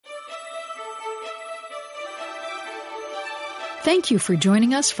Thank you for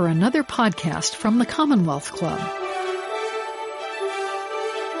joining us for another podcast from the Commonwealth Club.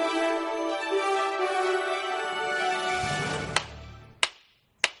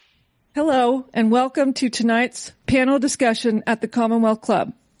 Hello, and welcome to tonight's panel discussion at the Commonwealth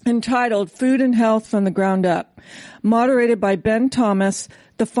Club, entitled Food and Health from the Ground Up, moderated by Ben Thomas,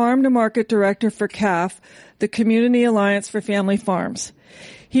 the Farm to Market Director for CAF, the Community Alliance for Family Farms.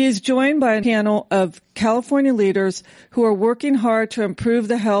 He is joined by a panel of California leaders who are working hard to improve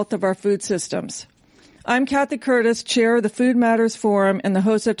the health of our food systems. I'm Kathy Curtis, Chair of the Food Matters Forum and the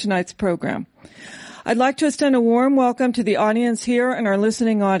host of tonight's program. I'd like to extend a warm welcome to the audience here and our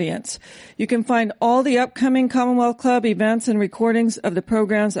listening audience. You can find all the upcoming Commonwealth Club events and recordings of the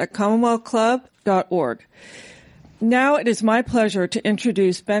programs at commonwealthclub.org. Now it is my pleasure to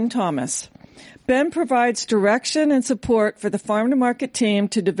introduce Ben Thomas. Ben provides direction and support for the Farm to Market team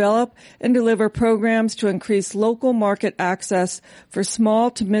to develop and deliver programs to increase local market access for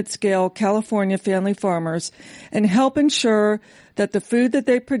small to mid-scale California family farmers and help ensure that the food that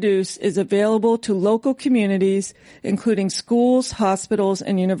they produce is available to local communities, including schools, hospitals,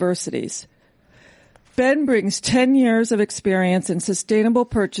 and universities. Ben brings 10 years of experience in sustainable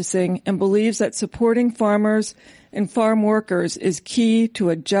purchasing and believes that supporting farmers and farm workers is key to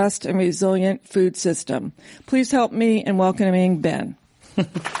a just and resilient food system. Please help me in welcoming Ben.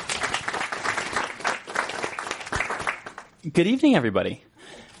 Good evening, everybody.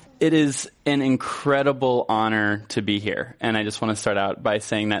 It is an incredible honor to be here, and I just want to start out by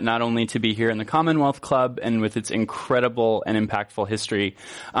saying that not only to be here in the Commonwealth Club and with its incredible and impactful history,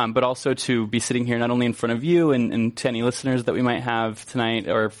 but also to be sitting here not only in front of you and to any listeners that we might have tonight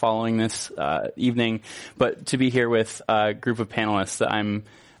or following this evening, but to be here with a group of panelists that I'm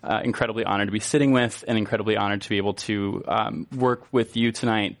incredibly honored to be sitting with and incredibly honored to be able to work with you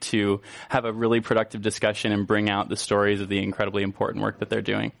tonight to have a really productive discussion and bring out the stories of the incredibly important work that they're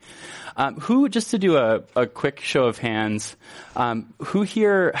doing. Just to do a quick show of hands, who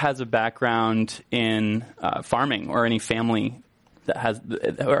here has a background in farming or any family that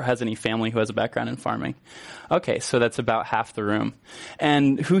has any family who has a background in farming? Okay, so that's about half the room.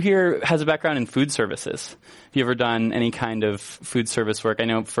 And who here has a background in food services? Have you ever done any kind of food service work? I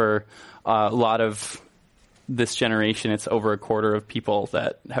know for a lot of this generation, it's over a quarter of people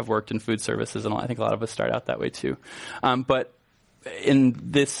that have worked in food services, and I think a lot of us start out that way too. But in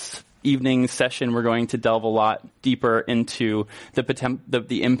this evening session, we're going to delve a lot deeper into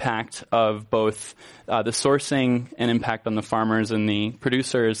the impact of both the sourcing and impact on the farmers and the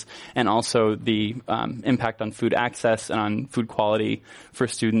producers, and also the impact on food access and on food quality for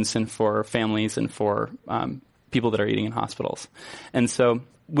students and for families and for people that are eating in hospitals. And so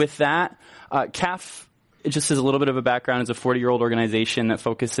with that, CAF, just as a little bit of a background, is a 40-year-old organization that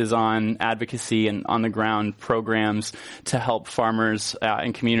focuses on advocacy and on-the-ground programs to help farmers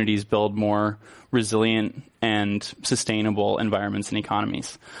and communities build more resilient and sustainable environments and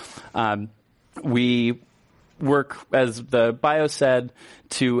economies. We work, as the bio said,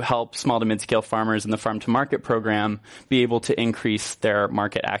 to help small to mid-scale farmers in the Farm to Market program be able to increase their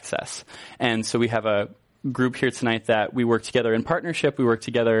market access. And so we have a group here tonight that we work together in partnership. We work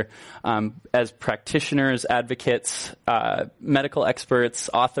together as practitioners, advocates, medical experts,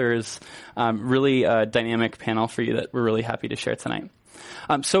 authors, really a dynamic panel for you that we're really happy to share tonight.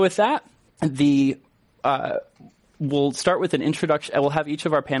 So with that, we'll start with an introduction. We'll have each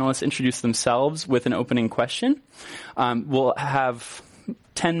of our panelists introduce themselves with an opening question. We'll have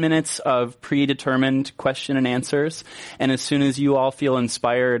 10 minutes of predetermined question and answers, and as soon as you all feel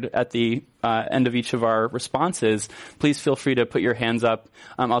inspired at the end of each of our responses, please feel free to put your hands up.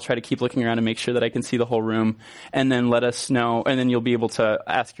 I'll try to keep looking around and make sure that I can see the whole room, and then let us know, and then you'll be able to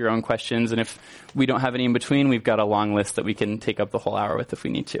ask your own questions, and if we don't have any in between, we've got a long list that we can take up the whole hour with if we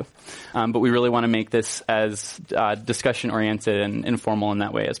need to. But we really want to make this as discussion-oriented and informal in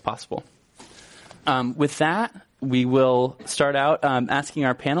that way as possible. With that, we will start out asking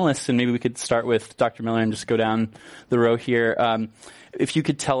our panelists, and maybe we could start with Dr. Miller and just go down the row here. If you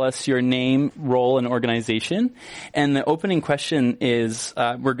could tell us your name, role, and organization. And the opening question is,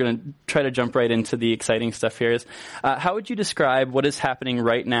 we're going to try to jump right into the exciting stuff here, is how would you describe what is happening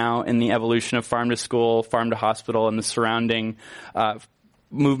right now in the evolution of farm to school, farm to hospital, and the surrounding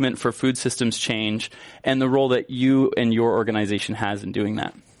movement for food systems change, and the role that you and your organization has in doing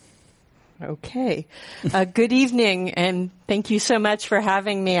that? Okay. Good evening, and thank you so much for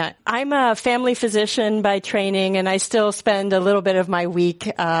having me. I'm a family physician by training, and I still spend a little bit of my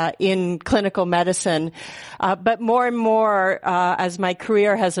week in clinical medicine. But more and more, as my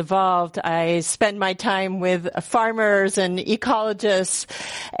career has evolved, I spend my time with farmers and ecologists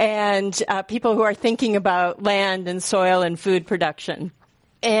and people who are thinking about land and soil and food production.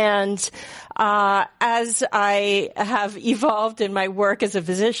 And as I have evolved in my work as a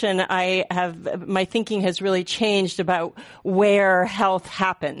physician, my thinking has really changed about where health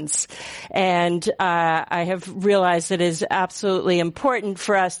happens. And I have realized that it is absolutely important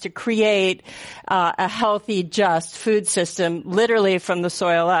for us to create a healthy, just food system, literally from the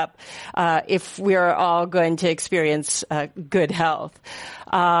soil up, if we're all going to experience good health.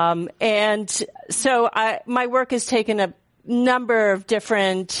 And so my work has taken a number of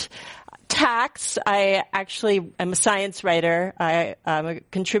different tacks. I actually am a science writer. I'm a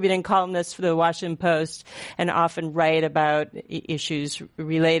contributing columnist for the Washington Post and often write about issues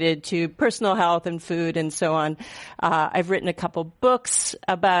related to personal health and food and so on. I've written a couple books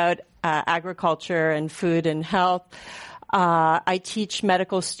about agriculture and food and health. I teach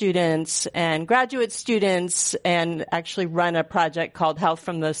medical students and graduate students and actually run a project called Health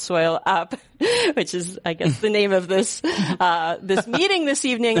from the Soil Up, which is, I guess, the name of this meeting this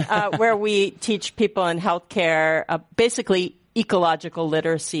evening, where we teach people in healthcare, basically ecological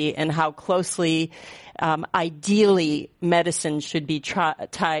literacy and how closely, ideally, medicine should be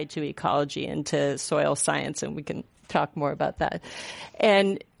tied to ecology and to soil science. And we can talk more about that.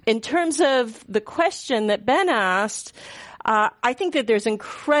 And in terms of the question that Ben asked, I think that there's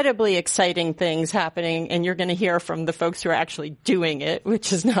incredibly exciting things happening, and you're going to hear from the folks who are actually doing it,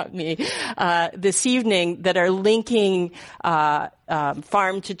 which is not me, this evening, that are linking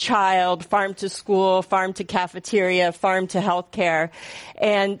farm to child, farm to school, farm to cafeteria, farm to healthcare.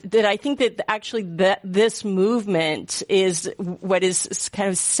 And that I think that actually this movement is what is kind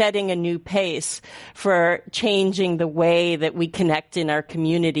of setting a new pace for changing the way that we connect in our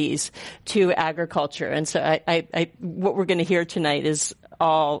communities to agriculture. And so what we're going to hear tonight is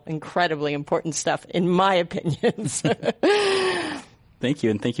all incredibly important stuff, in my opinions. Thank you,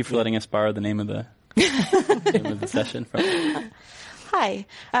 and thank you for letting us borrow the name of the session from. Hi,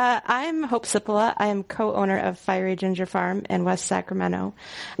 I'm Hope Sipola. I am co-owner of Fiery Ginger Farm in West Sacramento.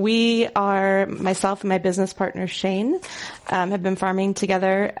 We are, myself and my business partner Shane, have been farming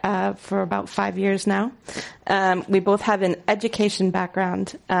together for about 5 years now. We both have an education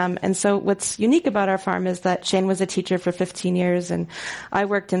background, and so what's unique about our farm is that Shane was a teacher for 15 years, and I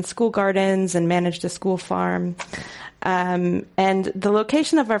worked in school gardens and managed a school farm. And the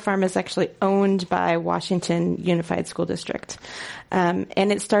location of our farm is actually owned by Washington Unified School District. And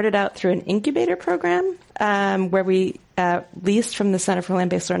it started out through an incubator program, where we leased from the Center for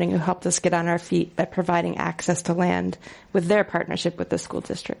Land-Based Learning, who helped us get on our feet by providing access to land with their partnership with the school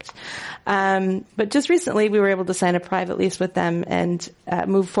district. But just recently, we were able to sign a private lease with them and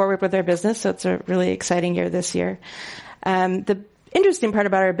move forward with their business. So it's a really exciting year this year. The interesting part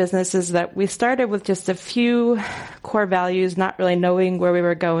about our business is that we started with just a few core values, not really knowing where we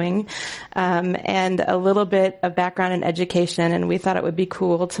were going, and a little bit of background in education. And we thought it would be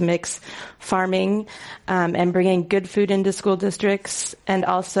cool to mix farming and bringing good food into school districts and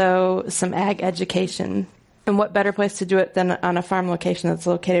also some ag education. And what better place to do it than on a farm location that's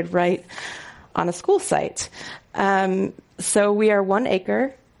located right on a school site? So we are 1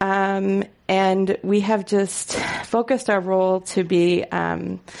 acre. And we have just focused our role to be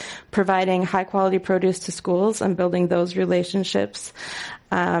providing high-quality produce to schools and building those relationships,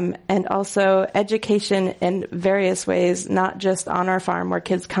 and also education in various ways, not just on our farm where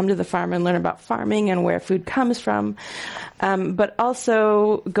kids come to the farm and learn about farming and where food comes from, but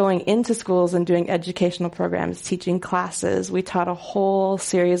also going into schools and doing educational programs, teaching classes. We taught a whole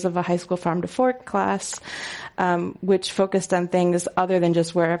series of a high school farm to fork class, which focused on things other than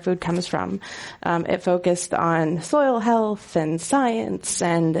just where our food comes from. It focused on soil health and science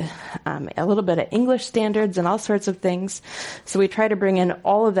and a little bit of English standards and all sorts of things. So we try to bring in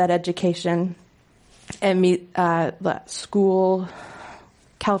all of that education and meet the school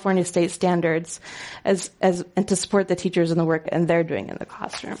California state standards and to support the teachers in the work and they're doing in the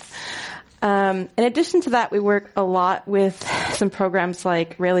classroom. In addition to that, we work a lot with some programs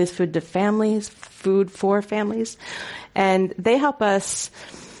like Raley's Food to Families, Food for Families, and they help us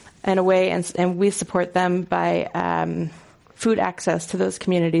in a way, and we support them by food access to those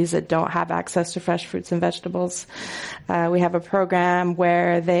communities that don't have access to fresh fruits and vegetables. We have a program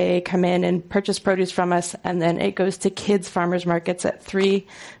where they come in and purchase produce from us, and then it goes to kids farmers markets at 3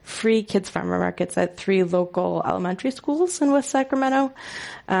 free kids farmer markets at 3 local elementary schools in West Sacramento.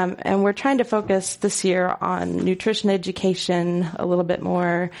 And we're trying to focus this year on nutrition education a little bit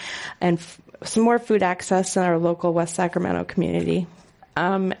more and some more food access in our local West Sacramento community.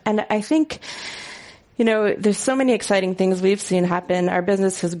 And I think, there's so many exciting things we've seen happen. Our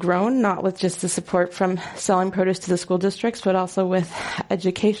business has grown, not with just the support from selling produce to the school districts, but also with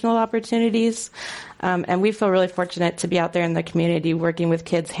educational opportunities. And we feel really fortunate to be out there in the community working with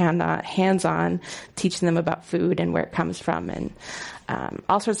kids hands-on, teaching them about food and where it comes from and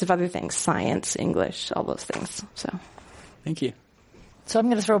all sorts of other things, science, English, all those things. So, Thank you. So I'm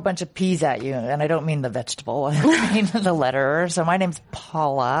going to throw a bunch of peas at you, and I don't mean the vegetable. I mean the letter. So my name's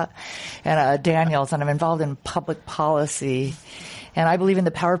Paula and Daniels, and I'm involved in public policy, and I believe in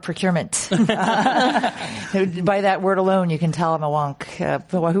the power of procurement. By that word alone, you can tell I'm a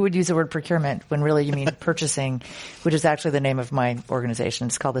wonk. Who would use the word procurement when really you mean purchasing, which is actually the name of my organization.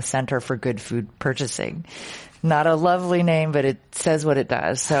 It's called the Center for Good Food Purchasing. Not a lovely name, but it says what it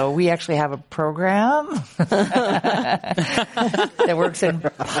does. So we actually have a program that works in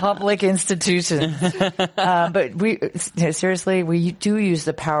public institutions. But seriously, we do use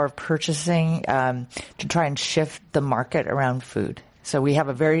the power of purchasing to try and shift the market around food. So we have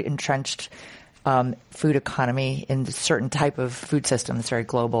a very entrenched food economy in a certain type of food system that's very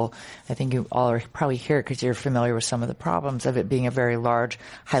global. I think you all are probably here because you're familiar with some of the problems of it being a very large,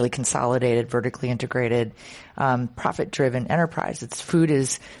 highly consolidated, vertically integrated, profit-driven enterprise.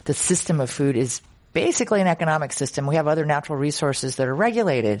 The system of food is basically an economic system. We have other natural resources that are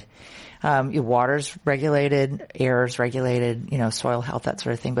regulated. Water's regulated, air's regulated, soil health, that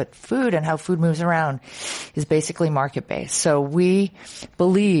sort of thing. But food and how food moves around is basically market-based. So we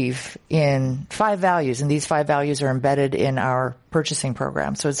believe in 5 values, and these 5 values are embedded in our purchasing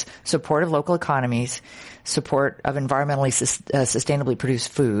program. So it's support of local economies, support of environmentally sustainably produced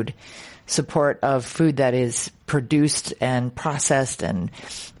food, support of food that is produced and processed and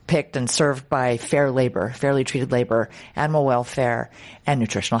picked and served by fair labor, fairly treated labor, animal welfare, and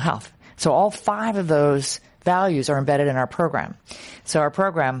nutritional health. So all 5 of those values are embedded in our program. So our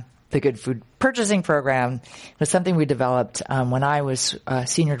program, the Good Food Purchasing Program, was something we developed when I was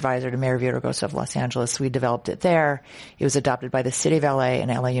senior advisor to Mayor Villaraigosa of Los Angeles. We developed it there. It was adopted by the City of LA and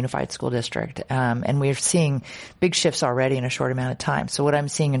LA Unified School District. And we're seeing big shifts already in a short amount of time. So what I'm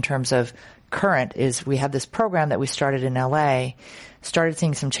seeing in terms of current is we have this program that we started in LA, started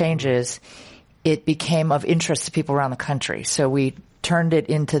seeing some changes. It became of interest to people around the country. So we turned it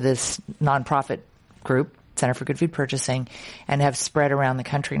into this nonprofit group, Center for Good Food Purchasing, and have spread around the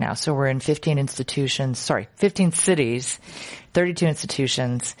country now. So we're in 15 cities, 32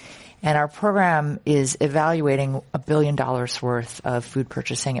 institutions, and our program is evaluating $1 billion worth of food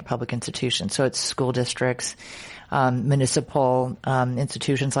purchasing at public institutions. So it's school districts, municipal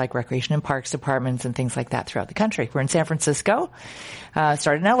institutions like recreation and parks departments and things like that throughout the country. We're in San Francisco,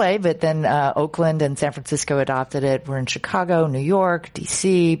 started in LA, but then Oakland and San Francisco adopted it. We're in Chicago, New York,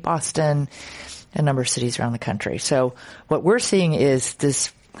 DC, Boston, a number of cities around the country. So what we're seeing is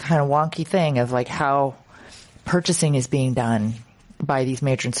this kind of wonky thing of like how purchasing is being done by these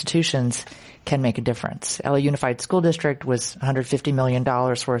major institutions can make a difference. LA Unified School District was $150 million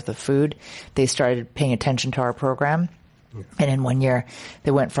worth of food. They started paying attention to our program. And in 1 year,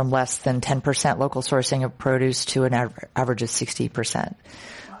 they went from less than 10% local sourcing of produce to an average of 60%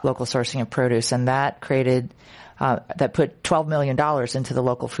 local sourcing of produce. And that created, that put $12 million into the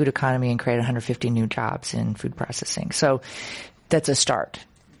local food economy and created 150 new jobs in food processing. So that's a start.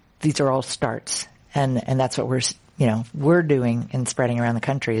 These are all starts. And that's what we're doing and spreading around the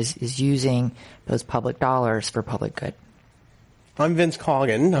country is using those public dollars for public good. I'm Vince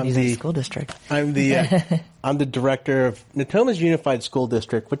Coggin. I'm the school district. I'm the director of Natomas Unified School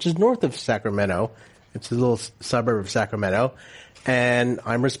District, which is north of Sacramento. It's a little suburb of Sacramento, and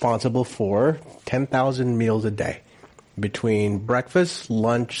I'm responsible for 10,000 meals a day between breakfast,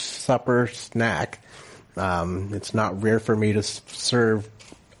 lunch, supper, snack. It's not rare for me to serve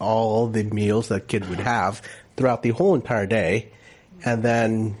all the meals that kids would have throughout the whole entire day. And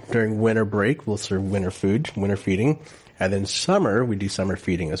then during winter break, we'll serve winter food, winter feeding. And then summer, we do summer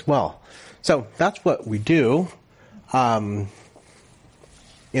feeding as well. So that's what we do. In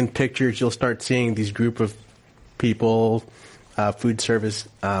pictures, you'll start seeing these group of people, food service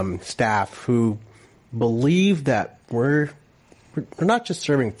staff, who believe that we're not just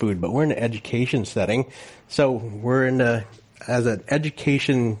serving food, but we're in an education setting. So we're as an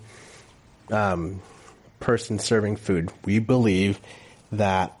education person serving food. We believe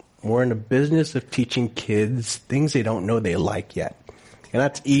that we're in the business of teaching kids things they don't know they like yet. And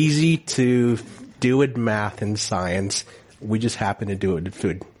that's easy to do with math and science. We just happen to do it with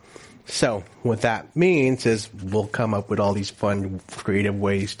food. So what that means is we'll come up with all these fun, creative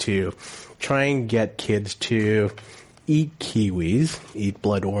ways to try and get kids to eat kiwis, eat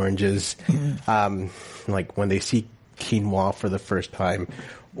blood oranges, like when they see quinoa for the first time,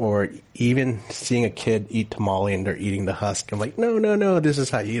 or even seeing a kid eat tamale and they're eating the husk. I'm like, no, this is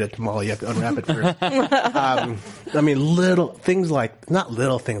how you eat a tamale. You have to unwrap it first. I mean, not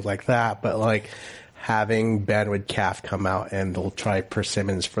little things like that, but like having Banwood Calf come out and they'll try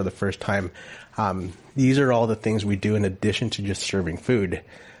persimmons for the first time. These are all the things we do in addition to just serving food.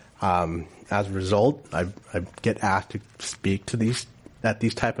 As a result, I get asked to speak to these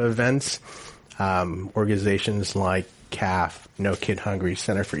type of events. Organizations like CAF, No Kid Hungry,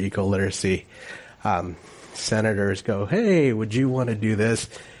 Center for Eco-Literacy. Senators go, hey, would you want to do this?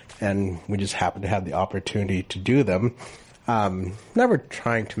 And we just happen to have the opportunity to do them. Never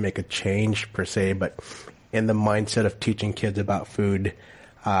trying to make a change per se, but in the mindset of teaching kids about food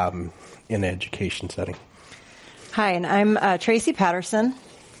in an education setting. Hi, and I'm Tracy Patterson.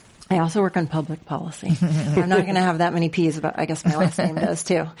 I also work on public policy. I'm not going to have that many P's, but I guess my last name does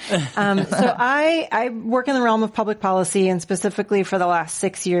too. So I work in the realm of public policy, and specifically for the last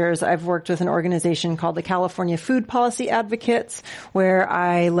 6 years, I've worked with an organization called the California Food Policy Advocates, where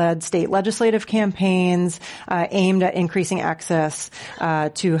I led state legislative campaigns aimed at increasing access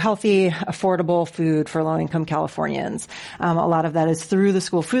to healthy, affordable food for low-income Californians. A lot of that is through the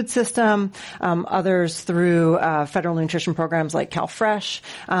school food system, others through federal nutrition programs like CalFresh,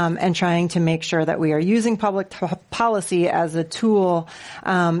 and trying to make sure that we are using public policy as a tool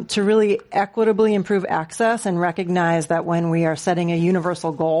to really equitably improve access and recognize that when we are setting a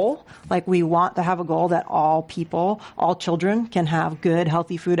universal goal, like we want to have a goal that all people, all children can have good,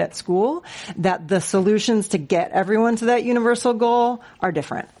 healthy food at school, that the solutions to get everyone to that universal goal are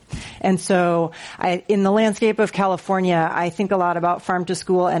different. And so in the landscape of California, I think a lot about farm to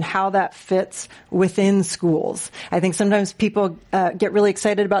school and how that fits within schools. I think sometimes people get really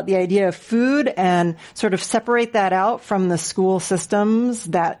excited about the idea of food and sort of separate that out from the school systems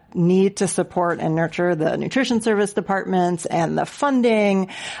that need to support and nurture the nutrition service departments and the funding,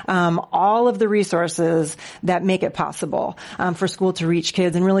 all of the resources that make it possible for school to reach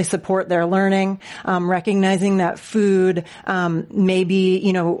kids and really support their learning, recognizing that food may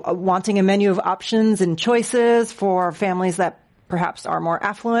be, wanting a menu of options and choices for families that perhaps are more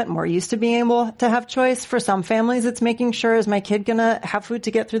affluent, more used to being able to have choice. For some families, it's making sure, is my kid going to have food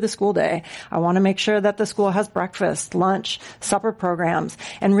to get through the school day? I want to make sure that the school has breakfast, lunch, supper programs,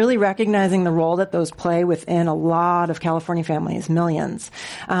 and really recognizing the role that those play within a lot of California families, millions.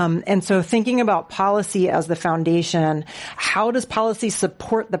 And so thinking about policy as the foundation, how does policy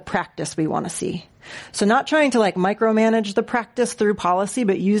support the practice we want to see? So not trying to micromanage the practice through policy,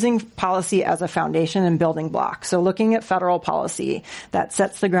 but using policy as a foundation and building block. So looking at federal policy that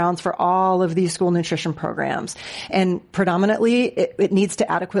sets the grounds for all of these school nutrition programs. And predominantly, it needs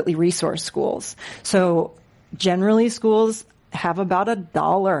to adequately resource schools. So generally, schools have about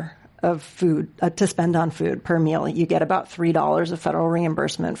 $1 of food to spend on food per meal. You get about $3 of federal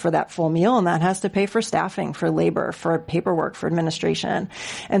reimbursement for that full meal, and that has to pay for staffing, for labor, for paperwork, for administration.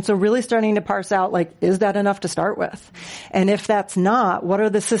 And so really starting to parse out, is that enough to start with? And if that's not, what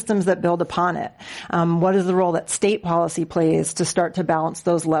are the systems that build upon it? What is the role that state policy plays to start to balance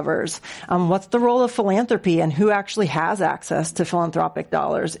those levers? What's the role of philanthropy and who actually has access to philanthropic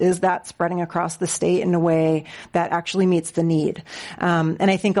dollars? Is that spreading across the state in a way that actually meets the need? And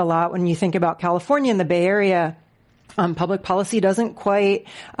I think a lot when you think about California and the Bay Area, public policy doesn't quite,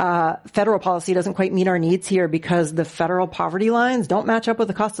 federal policy doesn't quite meet our needs here because the federal poverty lines don't match up with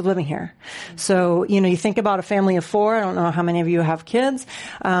the cost of living here. So, you think about a family of 4. I don't know how many of you have kids.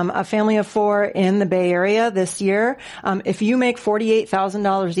 A family of 4 in the Bay Area this year, if you make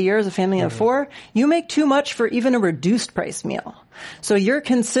 $48,000 a year as a family of 4, you make too much for even a reduced price meal. So you're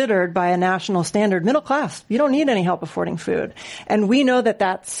considered by a national standard middle class. You don't need any help affording food. And we know that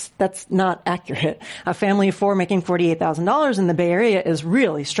that's not accurate. A family of 4 making $48,000 in the Bay Area is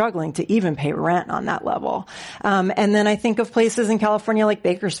really struggling to even pay rent on that level. And then I think of places in California like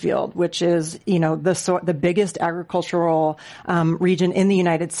Bakersfield, which is, the biggest agricultural region in the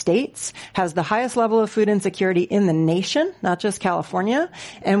United States, has the highest level of food insecurity in the nation, not just California.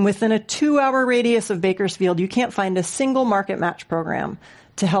 And within a 2-hour radius of Bakersfield, you can't find a single market match program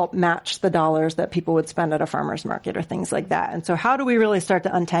to help match the dollars that people would spend at a farmer's market or things like that. And so how do we really start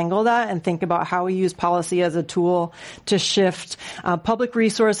to untangle that and think about how we use policy as a tool to shift public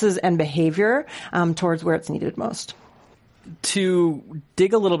resources and behavior towards where it's needed most? To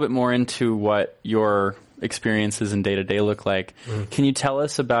dig a little bit more into what your experiences in day-to-day look like, can you tell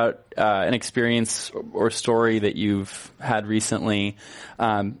us about an experience or story that you've had recently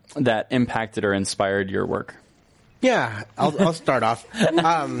that impacted or inspired your work? Yeah, I'll start off.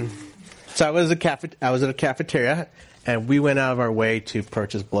 So I was at a cafeteria, and we went out of our way to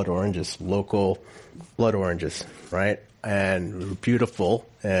purchase blood oranges, local blood oranges, right? And beautiful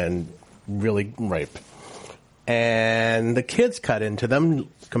and really ripe. And the kids cut into them,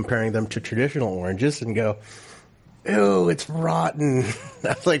 comparing them to traditional oranges, and go, "Ew, it's rotten." I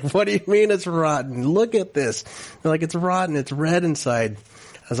was like, "What do you mean it's rotten? Look at this." They're like, "It's rotten. It's red inside."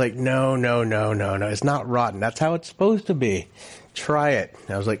 I was like, no, it's not rotten. That's how it's supposed to be. Try it.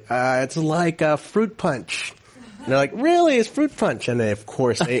 And I was like, it's like a fruit punch. And they're like, "Really? It's fruit punch?" And they, of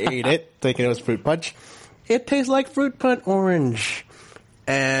course, they ate it, thinking it was fruit punch. It tastes like fruit punch orange.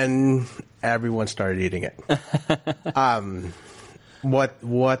 And everyone started eating it.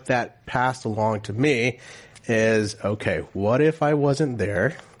 What that passed along to me is, okay, what if I wasn't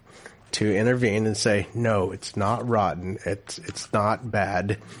there to intervene and say, no, it's not rotten, it's not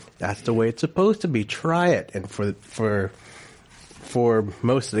bad, that's the way it's supposed to be, try it. And for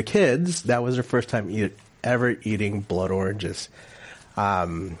most of the kids, that was their first time ever eating blood oranges.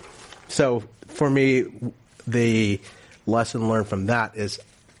 So for me, the lesson learned from that is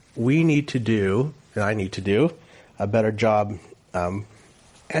we need to do, and I need to do, a better job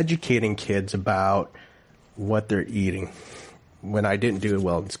educating kids about what they're eating. When I didn't do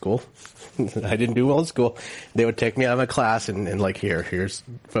well in school, they would take me out of a class and like, here's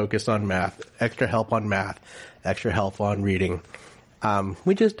focus on math, extra help on math, extra help on reading.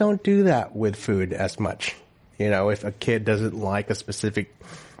 We just don't do that with food as much. You know, if a kid doesn't like a specific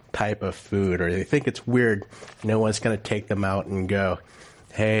type of food or they think it's weird, no one's going to take them out and go,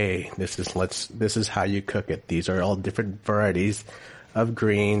 "Hey, this is how you cook it. These are all different varieties of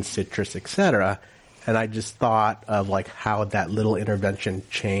greens, citrus, etc." And I just thought of like how that little intervention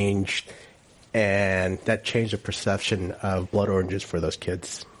changed, and that changed the perception of blood oranges for those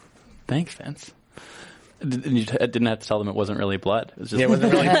kids. Thanks, Vince. You didn't have to tell them it wasn't really blood. It was just, it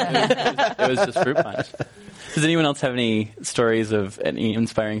wasn't really. it was just fruit punch. Does anyone else have any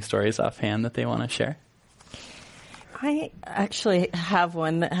inspiring stories offhand that they want to share? I actually have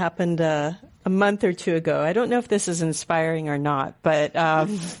one that happened a month or two ago. I don't know if this is inspiring or not, but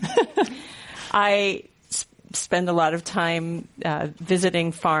I spend a lot of time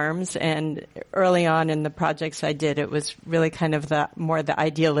visiting farms, and early on in the projects I did, it was really kind of the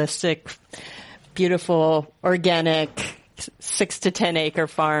idealistic, beautiful, organic 6 to 10 acre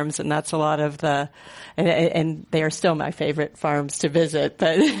farms, and that's a lot of and they are still my favorite farms to visit.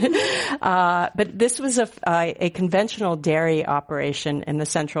 But this was a conventional dairy operation in the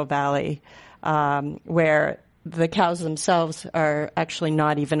Central Valley, where the cows themselves are actually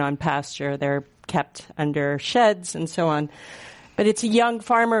not even on pasture. They're kept under sheds and so on. But it's a young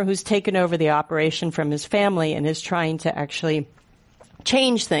farmer who's taken over the operation from his family and is trying to actually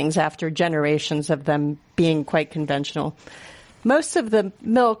change things after generations of them being quite conventional. Most of the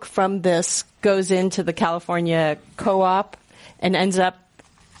milk from this goes into the California co-op and ends up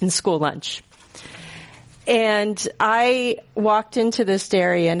in school lunch. And I walked into this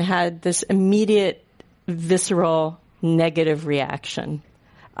dairy and had this immediate visceral negative reaction.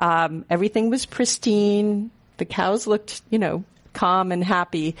 Everything was pristine. The cows looked, calm and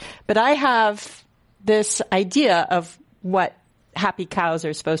happy. But I have this idea of what happy cows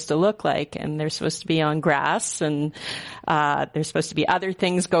are supposed to look like, and they're supposed to be on grass, and there's supposed to be other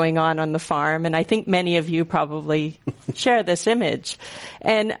things going on the farm, and I think many of you probably share this image.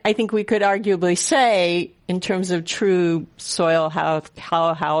 And I think we could arguably say, in terms of true soil health,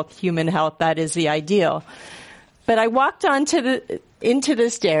 cow health, human health, that is the ideal. But I walked into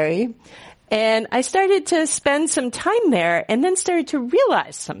this dairy, and I started to spend some time there, and then started to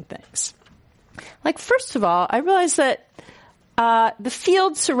realize some things. Like, first of all, I realized that the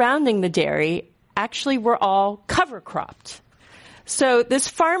fields surrounding the dairy actually were all cover cropped. So this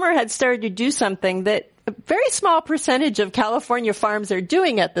farmer had started to do something that a very small percentage of California farms are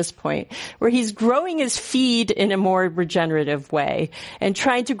doing at this point, where he's growing his feed in a more regenerative way and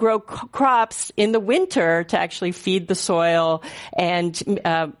trying to grow crops in the winter to actually feed the soil and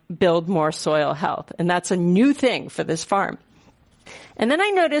build more soil health. And that's a new thing for this farm. And then I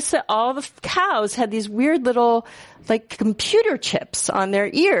noticed that all the cows had these weird little, like, computer chips on their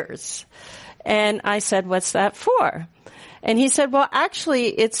ears. And I said, "What's that for?" And he said, well, actually,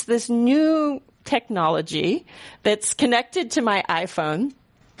 it's this new technology that's connected to my iPhone,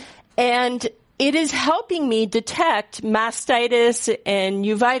 and it is helping me detect mastitis and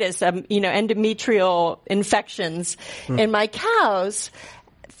uveitis, endometrial infections in my cows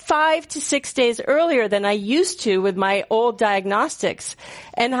 5 to 6 days earlier than I used to with my old diagnostics.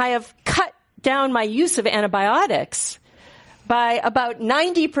 And I have cut down my use of antibiotics by about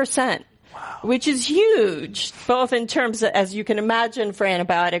 90%. Which is huge, both in terms of, as you can imagine, for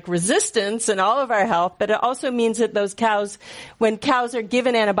antibiotic resistance and all of our health, but it also means that those cows, when cows are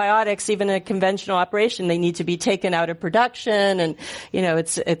given antibiotics, even in a conventional operation, they need to be taken out of production, and,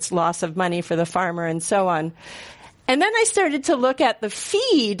 it's loss of money for the farmer and so on. And then I started to look at the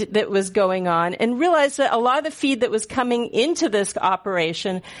feed that was going on and realized that a lot of the feed that was coming into this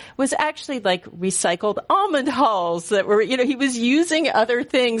operation was actually like recycled almond hulls that were, he was using other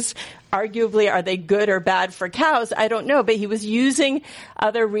things. Arguably, are they good or bad for cows? I don't know, but he was using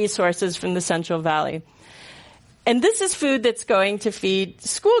other resources from the Central Valley. And this is food that's going to feed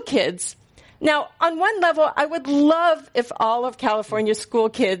school kids. Now, on one level, I would love if all of California's school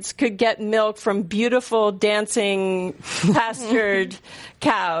kids could get milk from beautiful, dancing, pastured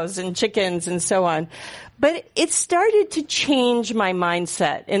cows and chickens and so on. But it started to change my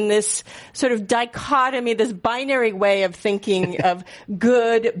mindset in this sort of dichotomy, this binary way of thinking of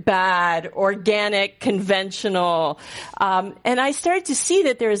good, bad, organic, conventional. And I started to see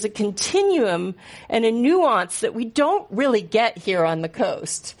that there is a continuum and a nuance that we don't really get here on the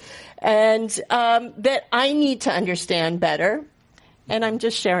coast. And that I need to understand better, and I'm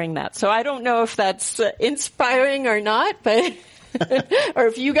just sharing that. So I don't know if that's inspiring or not, but or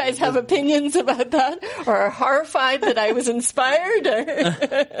if you guys have opinions about that, or are horrified that I was inspired.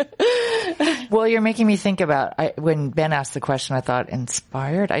 Well, you're making me think about, when Ben asked the question, I thought,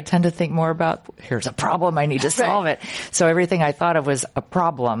 inspired? I tend to think more about, here's a problem, I need to solve it. So everything I thought of was a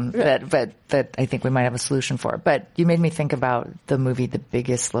problem that I think we might have a solution for. But you made me think about the movie The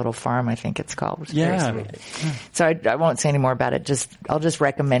Biggest Little Farm, I think it's called. Which is very sweet. So I won't say any more about it. I'll just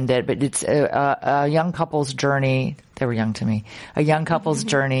recommend it. But it's a young couple's journey. They were young to me. A young couple's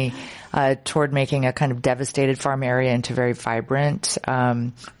journey toward making a kind of devastated farm area into a very vibrant,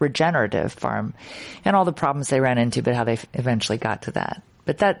 regenerative farm, and all the problems they ran into, but how they eventually got to that.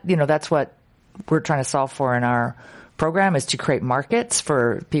 But that's what we're trying to solve for in our program, is to create markets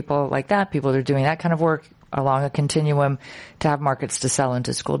for people like that, people that are doing that kind of work along a continuum, to have markets to sell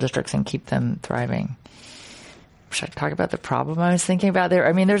into school districts and keep them thriving. Should I talk about the problem I was thinking about there?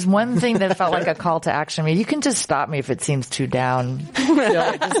 I mean, there's one thing that felt like a call to action. I mean, you can just stop me if it seems too down.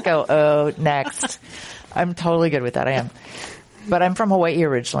 Just go, oh, next. I'm totally good with that. I am. But I'm from Hawaii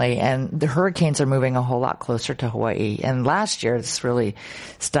originally, and the hurricanes are moving a whole lot closer to Hawaii. And last year, this really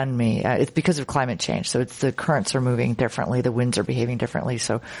stunned me. It's because of climate change. So the currents are moving differently. The winds are behaving differently.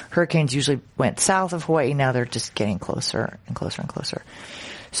 So hurricanes usually went south of Hawaii. Now they're just getting closer and closer and closer.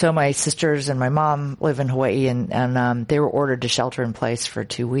 So my sisters and my mom live in Hawaii, and they were ordered to shelter in place for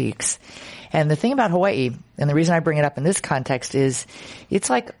 2 weeks. And the thing about Hawaii, and the reason I bring it up in this context, is it's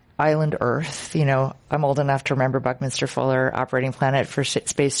like island Earth. I'm old enough to remember Buckminster Fuller, Operating Planet for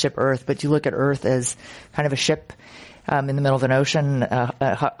Spaceship Earth, but you look at Earth as kind of a ship in the middle of an ocean,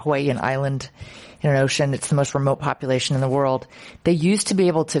 Hawaii, an island in an ocean. It's the most remote population in the world. They used to be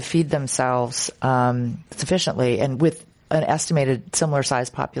able to feed themselves sufficiently, and with an estimated similar size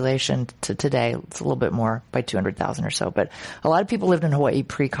population to today. It's a little bit more, by 200,000 or so. But a lot of people lived in Hawaii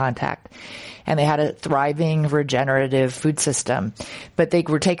pre-contact, and they had a thriving regenerative food system. But they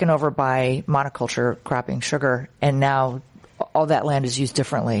were taken over by monoculture cropping sugar, and now all that land is used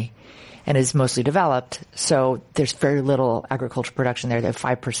differently and is mostly developed. So there's very little agricultural production there. They have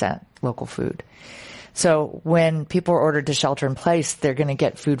 5% local food. So when people are ordered to shelter in place, they're going to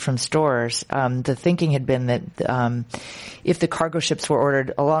get food from stores. The thinking had been that if the cargo ships were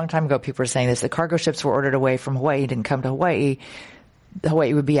ordered, a long time ago people were saying this, the cargo ships were ordered away from Hawaii, didn't come to Hawaii,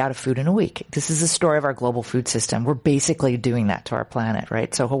 Hawaii would be out of food in a week. This is the story of our global food system. We're basically doing that to our planet,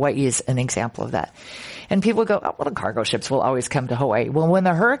 right? So Hawaii is an example of that. And people go, oh, well, the cargo ships will always come to Hawaii. Well, when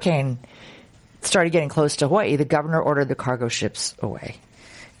the hurricane started getting close to Hawaii, the governor ordered the cargo ships away,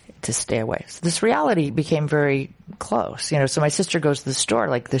 to stay away. So this reality became very close. So my sister goes to the store,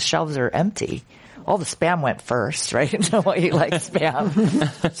 like the shelves are empty. All the Spam went first, right? Hawaii likes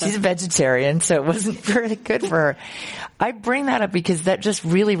Spam. She's a vegetarian, so it wasn't very good for her. I bring that up because that just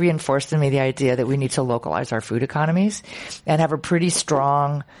really reinforced in me the idea that we need to localize our food economies and have a pretty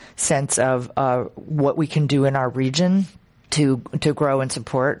strong sense of what we can do in our region to grow and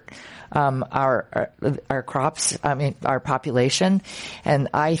support our crops, our population. And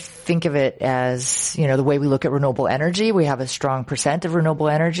I think of it as, the way we look at renewable energy. We have a strong percent of renewable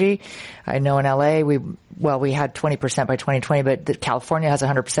energy. I know in LA, we had 20% by 2020, but California has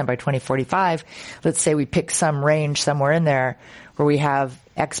 100% by 2045. Let's say we pick some range somewhere in there where we have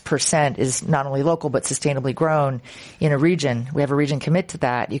X percent is not only local but sustainably grown in a region. We have a region commit to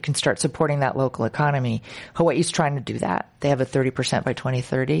that. You can start supporting that local economy. Hawaii's trying to do that. They have a 30% by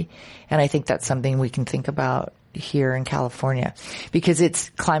 2030. And I think that's something we can think about here in California because it's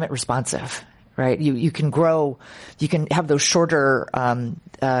climate responsive, right? You can grow, you can have those shorter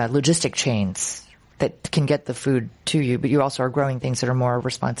logistic chains that can get the food to you, but you also are growing things that are more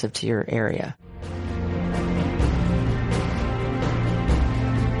responsive to your area.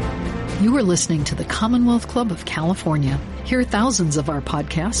 You are listening to the Commonwealth Club of California. Hear thousands of our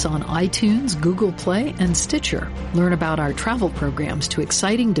podcasts on iTunes, Google Play, and Stitcher. Learn about our travel programs to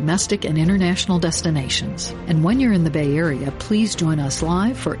exciting domestic and international destinations. And when you're in the Bay Area, please join us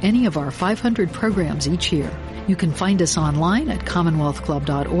live for any of our 500 programs each year. You can find us online at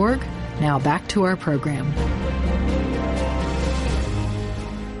commonwealthclub.org. Now back to our program.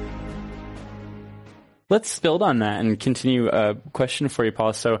 Let's build on that and continue a question for you,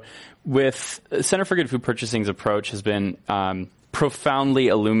 Paula. So with Center for Good Food Purchasing's approach has been profoundly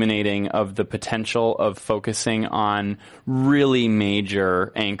illuminating of the potential of focusing on really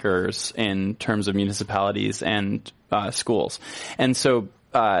major anchors in terms of municipalities and schools. And so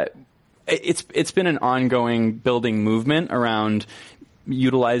it's been an ongoing building movement around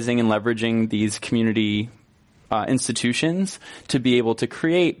utilizing and leveraging these community institutions to be able to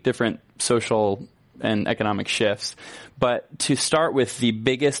create different social and economic shifts. But to start with the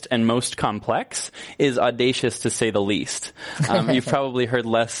biggest and most complex is audacious to say the least. You've probably heard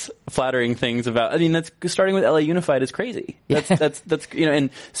less flattering things about, that's starting with LA Unified is crazy. That's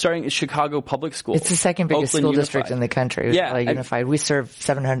and starting at Chicago Public Schools. It's the second biggest Oakland school Unified. District in the country. LA Unified. We serve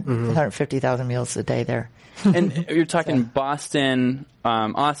 750,000 meals a day there. And you're talking Boston,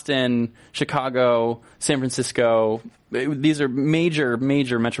 Austin, Chicago, San Francisco. These are major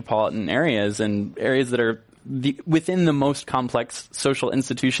metropolitan areas and areas that are within the most complex social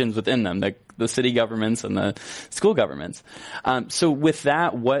institutions within them, the city governments and the school governments. So with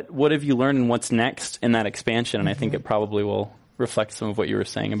that, what have you learned and what's next in that expansion? And I think it probably will reflect some of what you were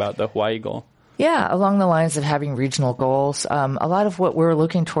saying about the Hawaii goal. Yeah, along the lines of having regional goals. A lot of what we're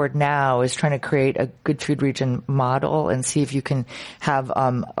looking toward now is trying to create a good food region model and see if you can have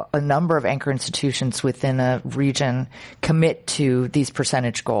a number of anchor institutions within a region commit to these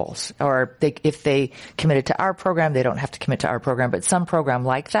percentage goals. Or if they committed to our program, they don't have to commit to our program, but some program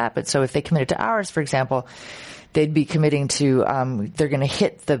like that. But so if they committed to ours, for example, they'd be committing to, they're going to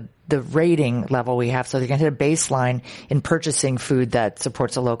hit the rating level we have. So they're going to hit a baseline in purchasing food that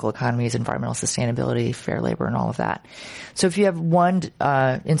supports the local economies, environmental sustainability, fair labor, and all of that. So if you have one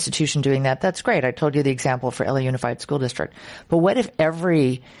institution doing that, that's great. I told you the example for LA Unified School District. But what if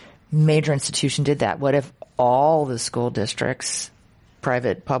every major institution did that? What if all the school districts,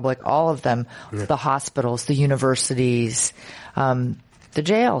 private, public, all of them, the hospitals, the universities, the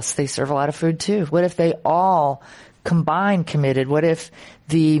jails, they serve a lot of food too. What if they all combined committed? What if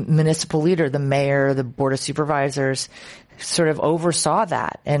the municipal leader, the mayor, the board of supervisors sort of oversaw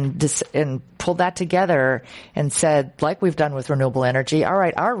that and pulled that together and said, like we've done with renewable energy, all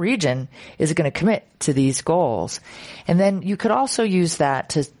right, our region is going to commit to these goals. And then you could also use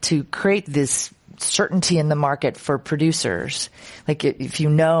that to create this certainty in the market for producers. Like if you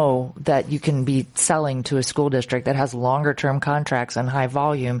know that you can be selling to a school district that has longer term contracts on high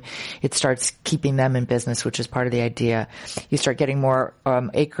volume, it starts keeping them in business, which is part of the idea. You start getting more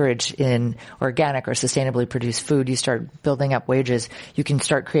acreage in organic or sustainably produced food. You start building up wages. You can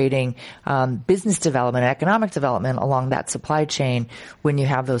start creating business development, economic development along that supply chain when you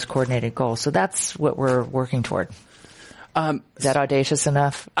have those coordinated goals. So that's what we're working toward. Is that audacious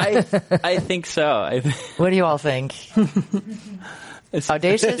enough? I think so. What do you all think?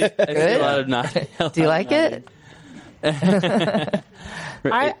 Audacious? Good? I see a lot of nodding. Do you like it?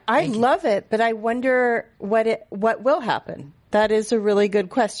 I love it, but I wonder what will happen. That is a really good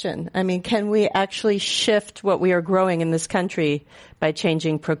question. I mean, can we actually shift what we are growing in this country by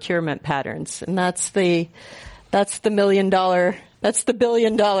changing procurement patterns? And that's the $1 billion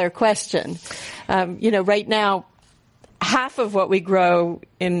question. Right now, half of what we grow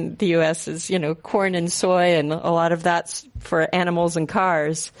in the U.S. is, corn and soy, and a lot of that's for animals and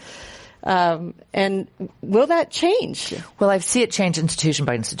cars. And will that change? Well, I see it change institution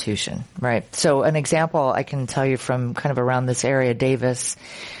by institution, right? So an example I can tell you from kind of around this area, Davis,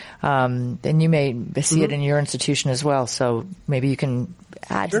 And you may see it in your institution as well. So maybe you can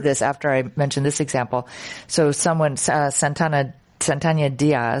add to this after I mention this example. So someone, Santana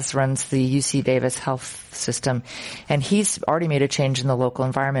Diaz runs the UC Davis Health System, and he's already made a change in the local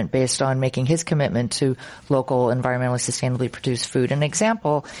environment based on making his commitment to local, environmentally sustainably produced food. An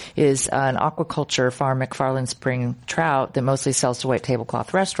example is an aquaculture farm, McFarland Spring Trout, that mostly sells to white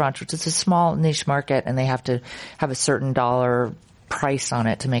tablecloth restaurants, which is a small niche market, and they have to have a certain dollar price on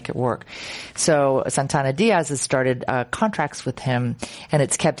it to make it work. So Santana Diaz has started contracts with him, and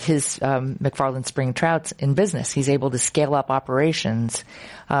it's kept his McFarland Spring Trouts in business. He's able to scale up operations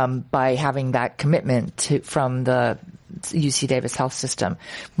by having that commitment from the UC Davis Health System.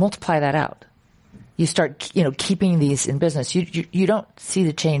 Multiply that out. You start, keeping these in business. You don't see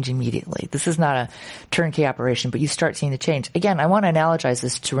the change immediately. This is not a turnkey operation, but you start seeing the change. Again, I want to analogize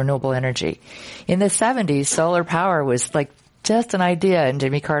this to renewable energy. In the 70s, solar power was like just an idea in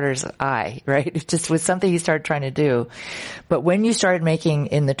Jimmy Carter's eye, right? It just was something he started trying to do. But when you started making,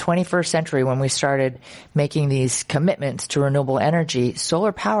 in the 21st century, when we started making these commitments to renewable energy,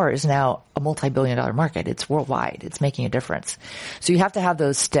 solar power is now a multi-billion-dollar market. It's worldwide. It's making a difference. So you have to have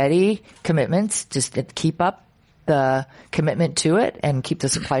those steady commitments, just to keep up the commitment to it and keep the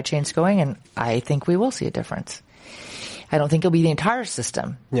supply chains going, and I think we will see a difference. I don't think it'll be the entire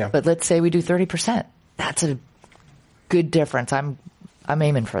system. Yeah. But let's say we do 30%. That's a good difference. I'm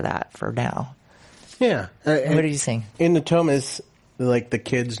aiming for that for now. Yeah. What are you saying? In Natomas, like, the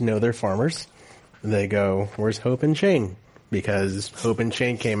kids know they're farmers. They go, "Where's Hope and Shane?" Because Hope and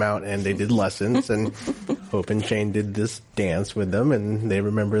Shane came out and they did lessons, and Hope and Shane did this dance with them, and they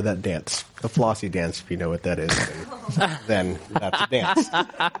remember that dance, the Flossie dance, if you know what that is. Then that's a dance.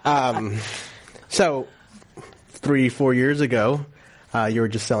 So 3-4 years ago, you were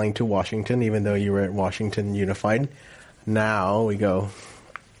just selling to Washington, even though you were at Washington Unified. Now we go,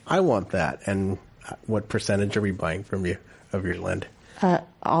 I want that. And what percentage are we buying from you of your land?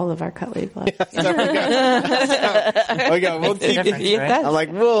 All of our cut leaf left. We'll keep it. Right? I'm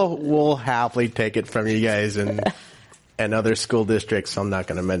like, we'll happily take it from you guys and other school districts. I'm not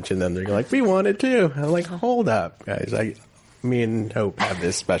going to mention them. They're like, we want it too. I'm like, hold up, guys. Me and Hope have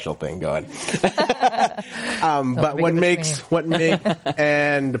this special thing going. But what makes,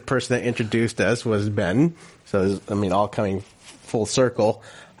 and the person that introduced us was Ben. So, all coming full circle.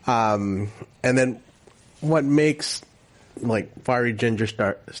 And then what makes, like, Fiery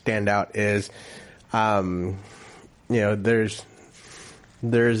Ginger stand out is, there's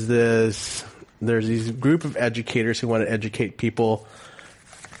these group of educators who want to educate people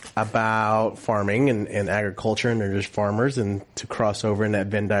about farming and agriculture, and they're just farmers, and to cross over in that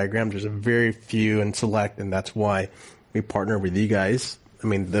Venn diagram, there's a very few and select, and that's why we partner with you guys.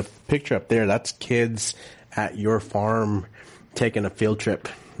 The picture up there, that's kids at your farm taking a field trip.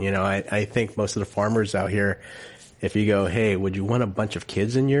 I think most of the farmers out here, if you go, hey, would you want a bunch of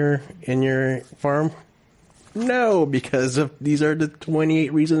kids in your farm? No, because these are the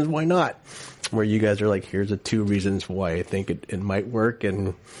 28 reasons why not. Where you guys are like, here's the 2 reasons why I think it might work,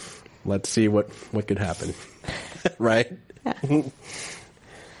 and let's see what could happen. Right? Yeah.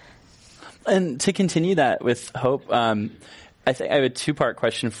 And to continue that with Hope, I think I have a 2-part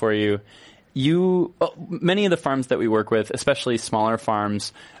question for you. Many of the farms that we work with, especially smaller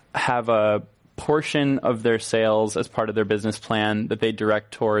farms, have a portion of their sales as part of their business plan that they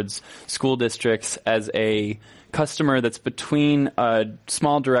direct towards school districts as a customer that's between a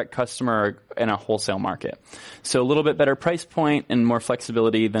small direct customer and a wholesale market. So a little bit better price point and more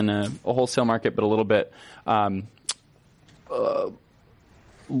flexibility than a wholesale market, but a little bit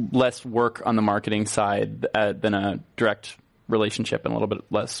less work on the marketing side than a direct relationship, and a little bit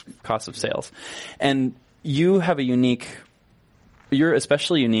less cost of sales. And you have you're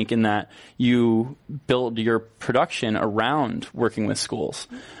especially unique in that you build your production around working with schools.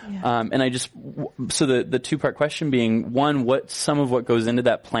 Yeah. So the 2-part question being, 1, some of what goes into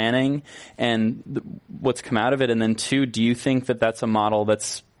that planning and what's come out of it? And then 2, do you think that that's a model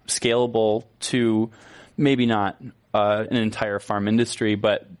that's scalable to maybe not an entire farm industry,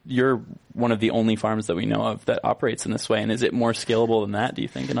 but you're one of the only farms that we know of that operates in this way? And is it more scalable than that, do you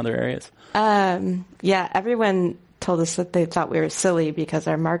think, in other areas? Yeah, everyone told us that they thought we were silly because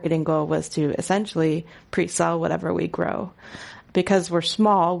our marketing goal was to essentially pre-sell whatever we grow. Because we're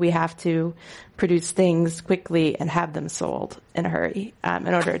small, we have to produce things quickly and have them sold in a hurry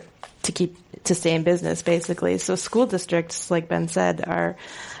in order to stay in business, basically. So school districts, like Ben said, are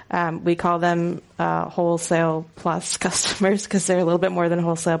we call them wholesale plus customers because they're a little bit more than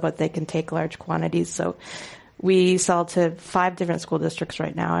wholesale, but they can take large quantities. So we sell to 5 different school districts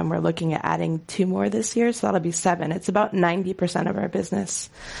right now, and we're looking at adding 2 more this year, so that'll be 7. It's about 90% of our business.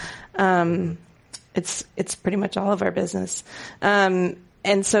 It's pretty much all of our business. And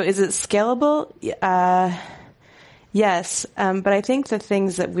so is it scalable? Yes. But I think the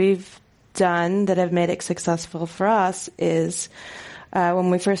things that we've done that have made it successful for us is when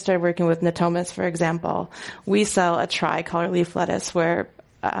we first started working with Natomas, for example, we sell a tricolor leaf lettuce where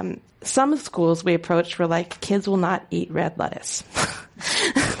some schools we approached were like, kids will not eat red lettuce.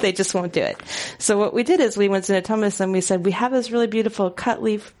 They just won't do it. So what we did is we went to Natomas and we said, we have this really beautiful cut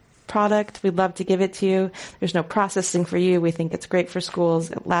leaf product. We'd love to give it to you. There's no processing for you. We think it's great for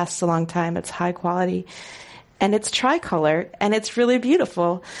schools. It lasts a long time. It's high quality. And it's tricolor, and it's really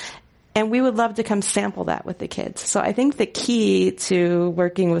beautiful. And we would love to come sample that with the kids. So I think the key to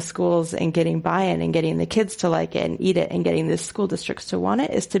working with schools and getting buy-in and getting the kids to like it and eat it and getting the school districts to want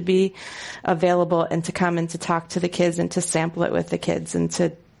it is to be available and to come and to talk to the kids and to sample it with the kids and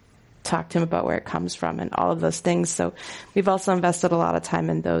to talk to them about where it comes from and all of those things. So we've also invested a lot of time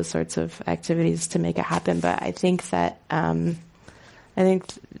in those sorts of activities to make it happen. But I think that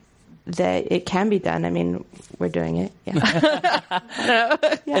that it can be done. I mean, we're doing it. Yeah.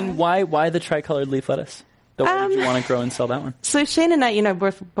 Yeah. And why the tricolored leaf lettuce? Why did you want to grow and sell that one? So Shane and I,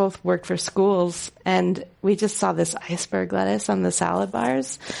 both worked for schools, and we just saw this iceberg lettuce on the salad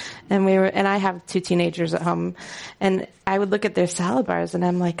bars, and I have 2 teenagers at home, and I would look at their salad bars, and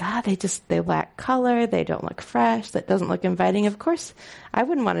I'm like, they lack color, they don't look fresh, that doesn't look inviting. Of course, I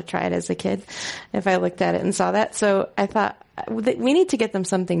wouldn't want to try it as a kid if I looked at it and saw that. So I thought, we need to get them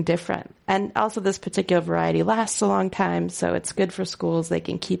something different. And also this particular variety lasts a long time, so it's good for schools. They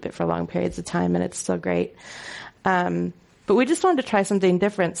can keep it for long periods of time, and it's still great. But we just wanted to try something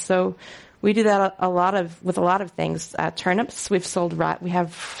different. So we do that with a lot of things. Turnips, we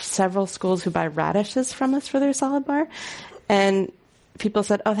have several schools who buy radishes from us for their salad bar. And people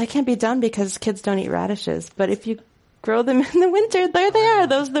said, that can't be done because kids don't eat radishes. But if you grow them in the winter, there they are.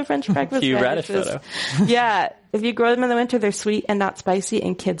 Those are the French breakfast radishes. Radish photo. Yeah. If you grow them in the winter, they're sweet and not spicy,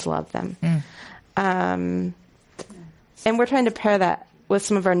 and kids love them. And we're trying to pair that with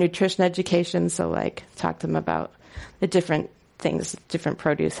some of our nutrition education. So, talk to them about the different things different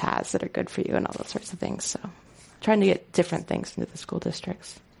produce has that are good for you and all those sorts of things. So, trying to get different things into the school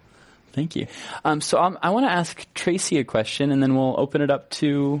districts. Thank you. So I want to ask Tracy a question, and then we'll open it up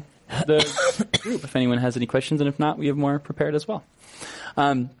to the group if anyone has any questions, and if not, we have more prepared as well.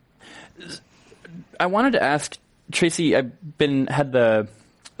 I wanted to ask Tracy. I've had the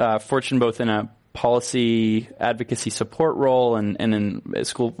fortune both in a policy advocacy support role and in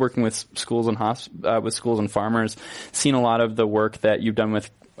school, working with schools and with schools and farmers, seen a lot of the work that you've done with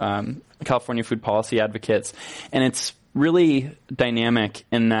California food policy advocates, and it's really dynamic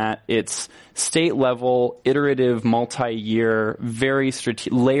in that it's state level, iterative, multi-year, very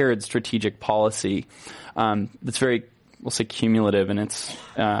layered strategic policy that's very, we'll say, cumulative in its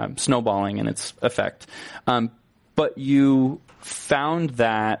snowballing in its effect. But you found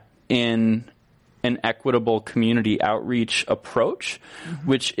that in an equitable community outreach approach,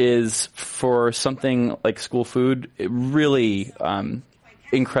 which is for something like school food, really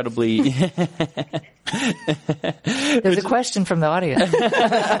incredibly... There's a question from the audience.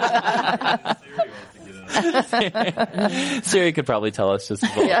 Siri could probably tell us just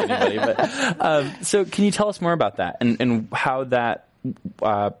as well as anybody. But, so can you tell us more about that and how that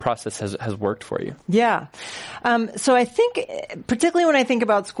process has worked for you? Yeah. So I think, particularly when I think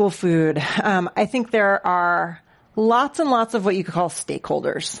about school food, I think there are lots and lots of what you could call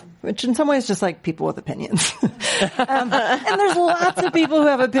stakeholders, which in some ways just like people with opinions. And there's lots of people who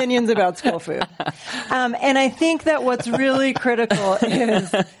have opinions about school food. And I think that what's really critical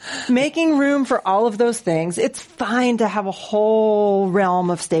is making room for all of those things. It's fine to have a whole realm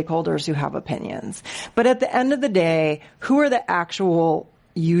of stakeholders who have opinions. But at the end of the day, who are the actual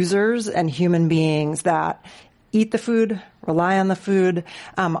users and human beings that eat the food, rely on the food,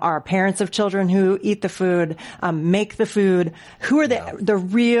 are parents of children who eat the food, make the food? Who are the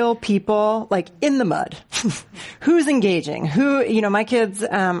real people, in the mud? Who's engaging? My kids,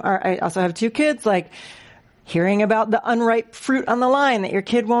 I also have 2 kids, hearing about the unripe fruit on the line that your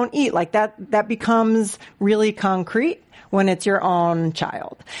kid won't eat, that becomes really concrete when it's your own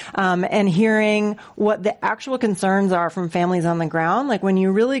child. And hearing what the actual concerns are from families on the ground, when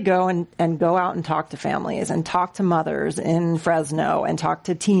you really go and go out and talk to families and talk to mothers in Fresno and talk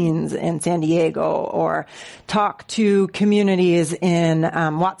to teens in San Diego or talk to communities in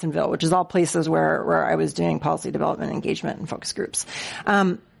Watsonville, which is all places where I was doing policy development engagement and focus groups.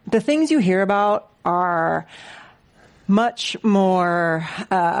 The things you hear about are much more,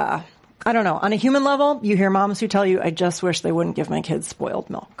 I don't know. On a human level, you hear moms who tell you, I just wish they wouldn't give my kids spoiled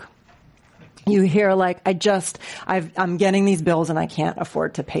milk. You hear like, I'm getting these bills and I can't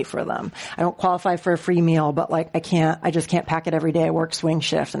afford to pay for them. I don't qualify for a free meal, but like I just can't pack it every day. I work swing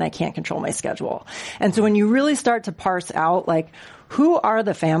shift and I can't control my schedule. And so when you really start to parse out like, who are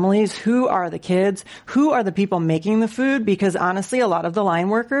the families? Who are the kids? Who are the people making the food? Because honestly, a lot of the line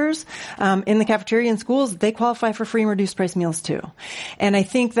workers in the cafeteria in schools, they qualify for free and reduced price meals too. And I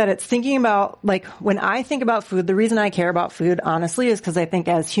think that it's thinking about, like, when I think about food, the reason I care about food, honestly, is because I think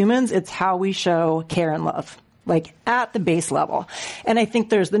as humans, it's how we show care and love. Like at the base level. And I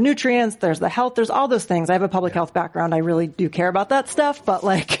think there's the nutrients, there's the health, there's all those things. I have a public health background. I really do care about that stuff. But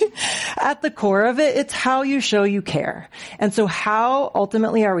like at the core of it, it's how you show you care. And so how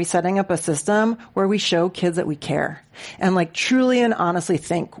ultimately are we setting up a system where we show kids that we care and like truly and honestly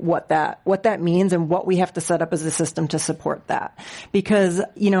think what that means and what we have to set up as a system to support that. Because,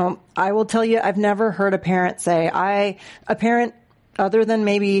 I will tell you, I've never heard a parent say, a parent other than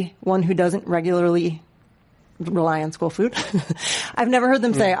maybe one who doesn't regularly rely on school food. I've never heard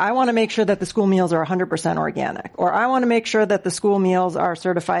them say, I want to make sure that the school meals are 100% organic, or I want to make sure that the school meals are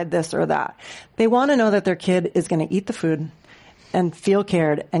certified this or that. They want to know that their kid is going to eat the food and feel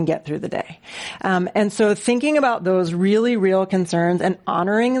cared and get through the day. And so thinking about those really real concerns and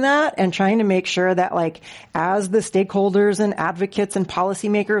honoring that and trying to make sure that like as the stakeholders and advocates and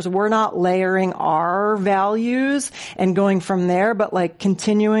policymakers, we're not layering our values and going from there, but like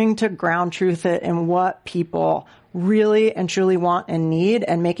continuing to ground truth it in what people really and truly want and need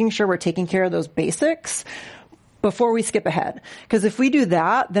and making sure we're taking care of those basics before we skip ahead. Because if we do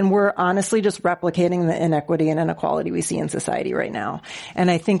that, then we're honestly just replicating the inequity and inequality we see in society right now.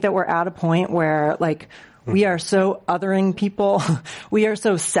 And I think that we're at a point where like we are so othering people. We are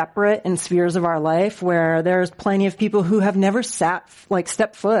so separate in spheres of our life where there's plenty of people who have never stepped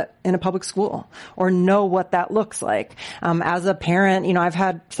foot in a public school or know what that looks like. As a parent,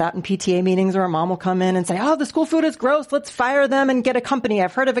 I've sat in PTA meetings where a mom will come in and say, oh, the school food is gross. Let's fire them and get a company.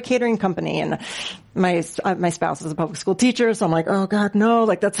 I've heard of a catering company. And my spouse is a public school teacher. So I'm like, oh God, no,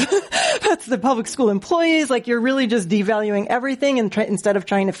 like that's the public school employees. Like you're really just devaluing everything instead of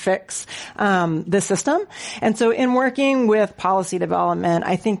trying to fix, the system. And so in working with policy development,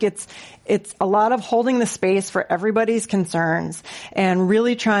 I think it's a lot of holding the space for everybody's concerns and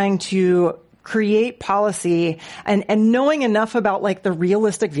really trying to create policy and knowing enough about like the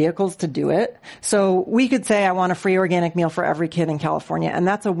realistic vehicles to do it. So we could say, I want a free organic meal for every kid in California. And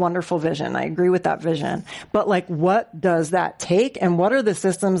that's a wonderful vision. I agree with that vision. But like, what does that take? And what are the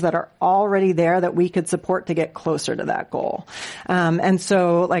systems that are already there that we could support to get closer to that goal? And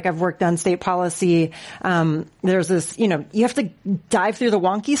so like I've worked on state policy. There's this, you have to dive through the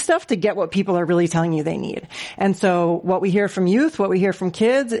wonky stuff to get what people are really telling you they need. And so what we hear from youth, what we hear from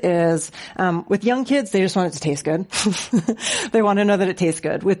kids is, with young kids, they just want it to taste good. They want to know that it tastes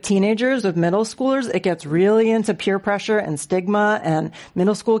good. With teenagers, with middle schoolers, it gets really into peer pressure and stigma, and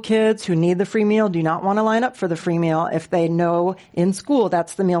middle school kids who need the free meal do not want to line up for the free meal if they know in school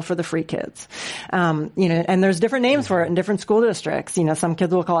that's the meal for the free kids. And there's different names for it in different school districts. Some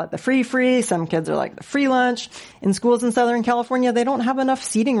kids will call it the free, some kids are like the free lunch. In schools in Southern California, they don't have enough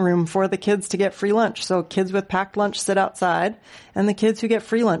seating room for the kids to get free lunch. So kids with packed lunch sit outside, and the kids who get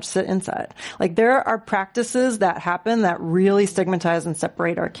free lunch sit inside. Like there are practices that happen that really stigmatize and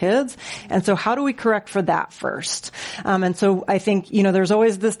separate our kids. And so how do we correct for that first? And so I think, there's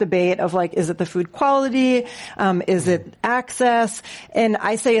always this debate of like, is it the food quality? Is it access? And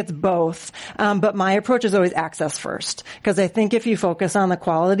I say it's both. But my approach is always access first. Because I think if you focus on the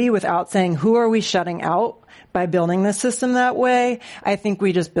quality without saying, who are we shutting out by building this system that way, I think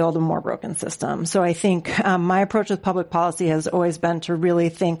we just build a more broken system. So I think my approach with public policy has always been to really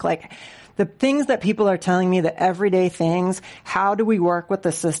think like, the things that people are telling me, the everyday things, how do we work with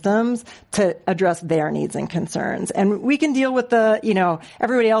the systems to address their needs and concerns? And we can deal with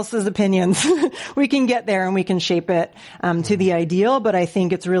everybody else's opinions. We can get there and we can shape it to the ideal, but I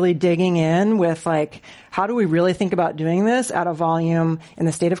think it's really digging in with like, how do we really think about doing this at a volume? In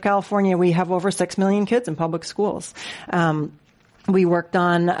the state of California, we have over 6 million kids in public schools. We worked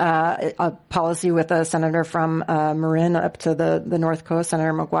on a policy with a senator from Marin up to the North Coast,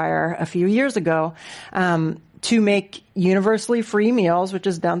 Senator McGuire, a few years ago, to make universally free meals, which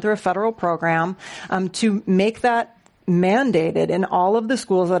is done through a federal program, to make that mandated in all of the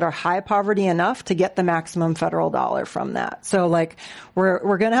schools that are high poverty enough to get the maximum federal dollar from that. So like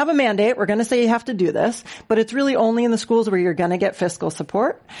we're going to have a mandate. We're going to say you have to do this, but it's really only in the schools where you're going to get fiscal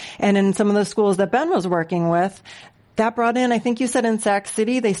support. And in some of the schools that Ben was working with, that brought in, I think you said in Sac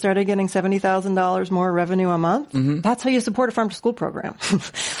City, they started getting $70,000 more revenue a month. Mm-hmm. That's how you support a farm to school program.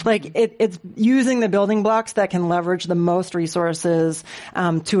 Like it's using the building blocks that can leverage the most resources,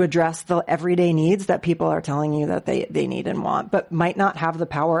 to address the everyday needs that people are telling you that they need and want, but might not have the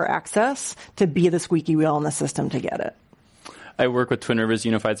power or access to be the squeaky wheel in the system to get it. I work with Twin Rivers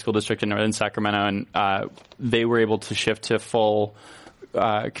Unified School District in Northern Sacramento, and they were able to shift to full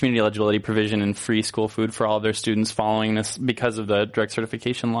community eligibility provision and free school food for all of their students following this because of the direct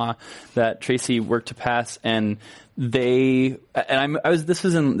certification law that Tracy worked to pass. And this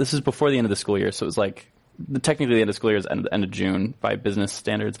was before the end of the school year, so it was like technically the end of school year is end of June by business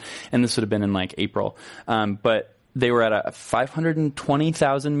standards, and this would have been in like April. But they were at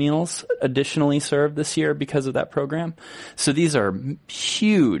 520,000 meals additionally served this year because of that program. So these are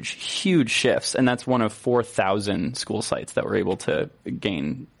huge, huge shifts, and that's one of 4,000 school sites that were able to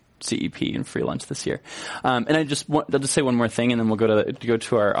gain CEP and free lunch this year. And I'll just say one more thing, and then we'll go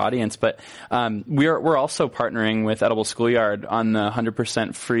to our audience. But we're also partnering with Edible Schoolyard on the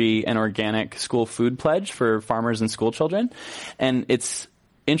 100% free and organic school food pledge for farmers and school children. And it's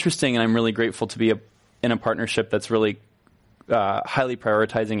interesting, and I'm really grateful to be in a partnership that's really highly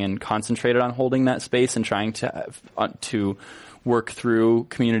prioritizing and concentrated on holding that space and trying to work through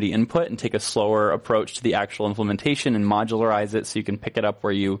community input and take a slower approach to the actual implementation and modularize it so you can pick it up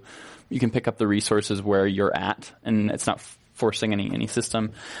where you can pick up the resources where you're at, and it's not forcing any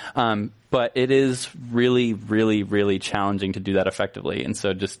system. But it is really, really, really challenging to do that effectively. And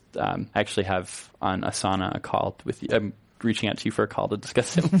so just actually have on Asana a call with you. Reaching out to you for a call to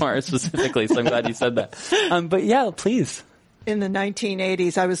discuss it more specifically, so I'm glad you said that. But yeah, please. In the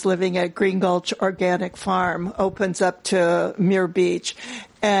 1980s, I was living at Green Gulch Organic Farm, opens up to Muir Beach,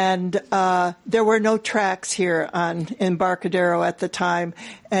 and there were no tracks here in Embarcadero at the time,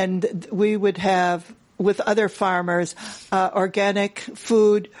 and we would have, with other farmers, organic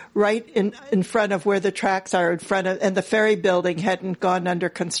food right in front of where the tracks are, and the ferry building hadn't gone under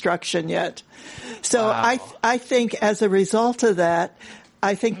construction yet. So wow. I think as a result of that,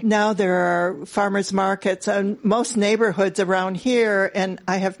 I think now there are farmers markets in most neighborhoods around here, and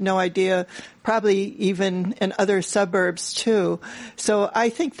I have no idea, probably even in other suburbs too. So I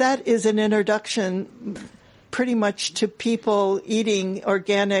think that is an introduction pretty much to people eating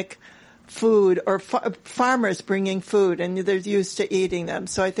organic food, or farmers bringing food, and they're used to eating them.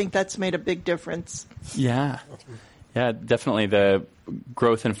 So I think that's made a big difference. Yeah, definitely. The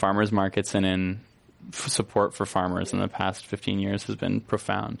growth in farmers markets and in support for farmers in the past 15 years has been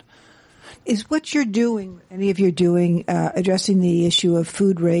profound. Is what you're doing, any of you doing, addressing the issue of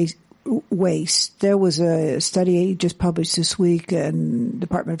food waste? There was a study just published this week, and the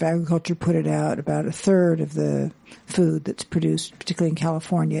Department of Agriculture put it out. About a third of the food that's produced, particularly in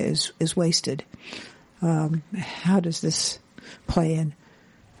California, is wasted. How does this play in?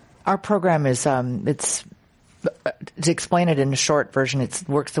 Our program is, to explain it in a short version, it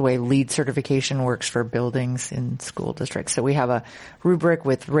works the way LEED certification works for buildings in school districts. So we have a rubric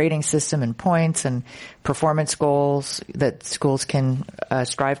with rating system and points and performance goals that schools can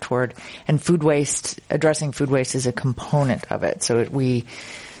strive toward. And addressing food waste is a component of it. So we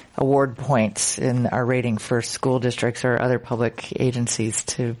award points in our rating for school districts or other public agencies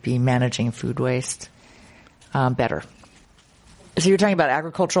to be managing food waste better. So you're talking about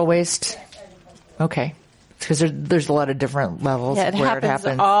agricultural waste? Okay. Because there's a lot of different levels where it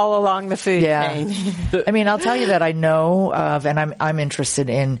happens all along the food chain. I mean, I'll tell you that I know of, and I'm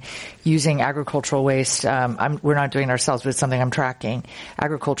interested in using agricultural waste. We're not doing it ourselves, but it's something I'm tracking.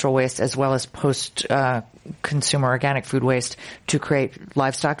 Agricultural waste as well as post-consumer organic food waste to create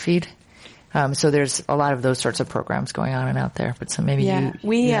livestock feed. So there's a lot of those sorts of programs going on and out there. But so maybe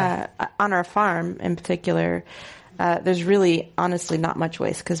on our farm in particular, there's really honestly not much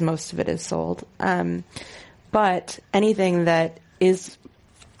waste because most of it is sold. But anything that is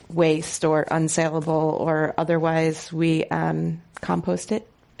waste or unsaleable or otherwise, we compost it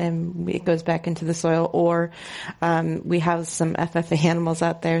and it goes back into the soil. Or we have some FFA animals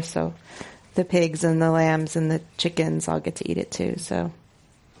out there, so the pigs and the lambs and the chickens all get to eat it too. So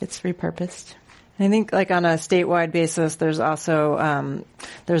it's repurposed. I think, like on a statewide basis, there's also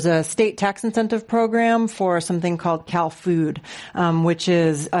there's a state tax incentive program for something called Cal Food, which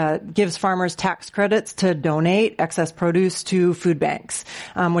is gives farmers tax credits to donate excess produce to food banks,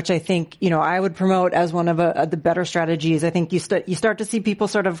 which I think I would promote as one of the better strategies. I think you start to see people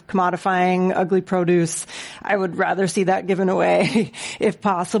sort of commodifying ugly produce. I would rather see that given away if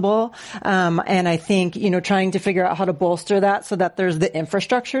possible, and I think trying to figure out how to bolster that so that there's the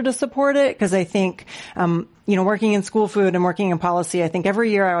infrastructure to support it, because I think working in school food and working in policy, I think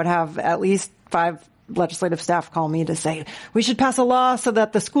every year I would have at least 5 legislative staff call me to say, we should pass a law so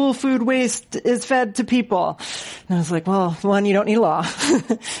that the school food waste is fed to people. And I was like, well, one, you don't need a law.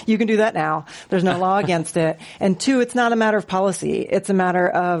 You can do that now. There's no law against it. And two, it's not a matter of policy. It's a matter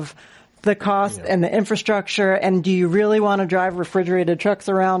of the cost and the infrastructure, and do you really want to drive refrigerated trucks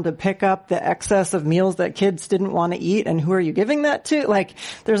around to pick up the excess of meals that kids didn't want to eat, and who are you giving that to? Like,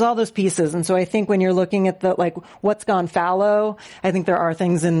 there's all those pieces. And so I think when you're looking at the, like, what's gone fallow, I think there are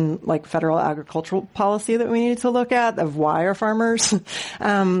things in, like, federal agricultural policy that we need to look at of why are farmers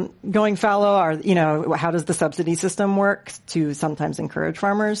going fallow, or, you know, how does the subsidy system work to sometimes encourage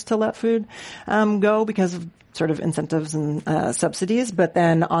farmers to let food go because of sort of incentives and subsidies, but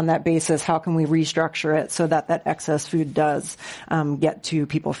then on that basis, how can we restructure it so that that excess food does get to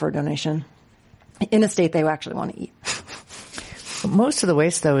people for donation in a state they actually want to eat? Most of the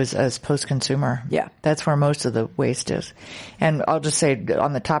waste, though, is post-consumer. Yeah. That's where most of the waste is. And I'll just say,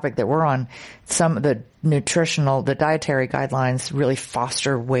 on the topic that we're on, some of the the dietary guidelines really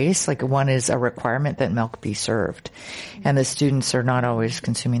foster waste. Like, one is a requirement that milk be served. And the students are not always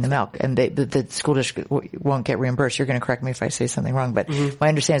consuming the milk. And the school district won't get reimbursed. You're going to correct me if I say something wrong, but my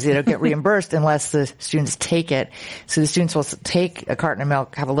understanding is they don't get reimbursed unless the students take it. So the students will take a carton of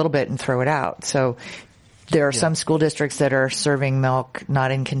milk, have a little bit, and throw it out. So there are some school districts that are serving milk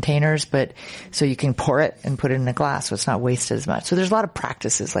not in containers, but so you can pour it and put it in a glass so it's not wasted as much. So there's a lot of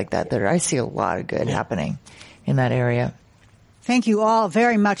practices like that I see a lot of good happening in that area. Thank you all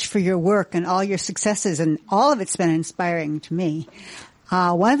very much for your work and all your successes, and all of it's been inspiring to me.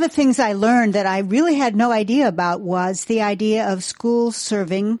 One of the things I learned that I really had no idea about was the idea of schools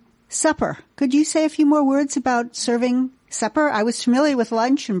serving supper. Could you say a few more words about serving supper? I was familiar with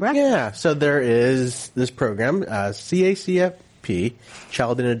lunch and breakfast. Yeah, so there is this program, CACFP,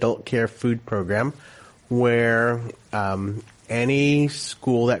 Child and Adult Care Food Program, where any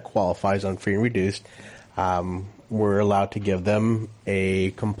school that qualifies on free and reduced, we're allowed to give them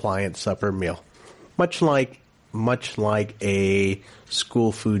a compliant supper meal, much like a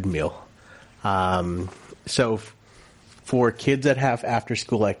school food meal. So for kids that have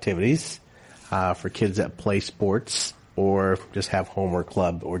after-school activities, for kids that play sports, or just have homework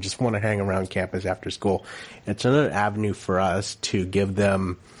club, or just want to hang around campus after school, it's another avenue for us to give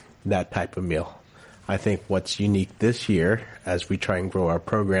them that type of meal. I think what's unique this year, as we try and grow our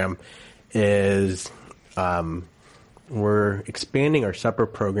program, is we're expanding our supper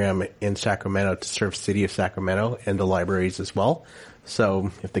program in Sacramento to serve City of Sacramento and the libraries as well.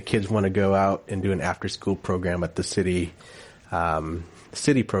 So if the kids want to go out and do an after-school program at the city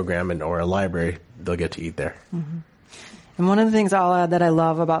program or a library, they'll get to eat there. Mm-hmm. And one of the things I'll add that I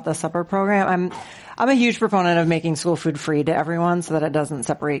love about the supper program, I'm a huge proponent of making school food free to everyone so that it doesn't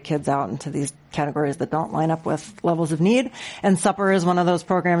separate kids out into these categories that don't line up with levels of need. And supper is one of those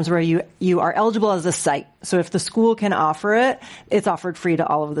programs where you are eligible as a site. So if the school can offer it, it's offered free to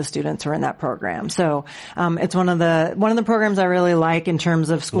all of the students who are in that program. So it's one of the programs I really like in terms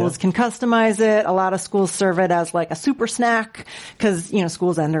of schools can customize it. A lot of schools serve it as like a super snack because, you know,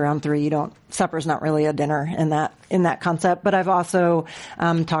 schools end around 3. Supper's not really a dinner in that concept. But I've also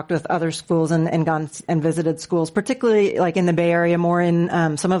talked with other schools and gone and visited schools, particularly like in the Bay Area, more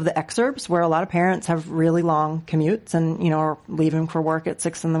in some of the exurbs where a lot of parents have really long commutes and, you know, are leaving for work at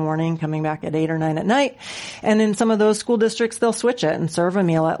 6 a.m, coming back at 8 or 9 at night. And in some of those school districts, they'll switch it and serve a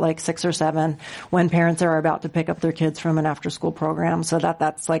meal at like 6 or 7 when parents are about to pick up their kids from an after-school program, so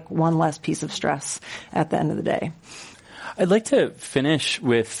that's like one less piece of stress at the end of the day. I'd like to finish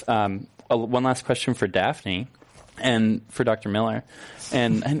with one last question for Daphne and for Dr. Miller.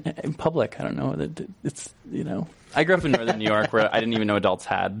 And in public, I don't know, it's, you know, I grew up in northern New York where I didn't even know adults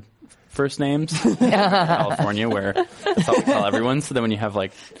had first names. California, where that's all we call everyone. So then when you have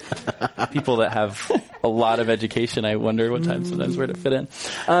like people that have a lot of education, I wonder sometimes where to fit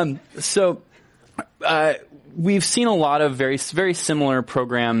in. We've seen a lot of very, very similar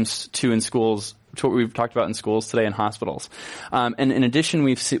programs in schools to what we've talked about in schools today and hospitals. And in addition,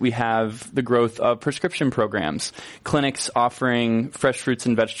 we have the growth of prescription programs, clinics offering fresh fruits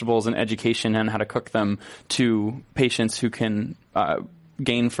and vegetables and education on how to cook them to patients who can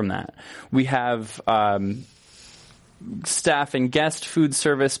gain from that. We have staff and guest food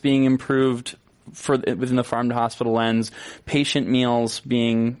service being improved within the farm to hospital lens, patient meals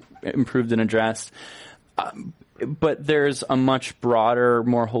being improved and addressed. But there's a much broader,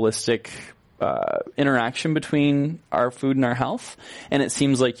 more holistic interaction between our food and our health, and it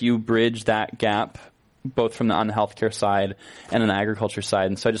seems like you bridge that gap both on the healthcare side and on the agriculture side.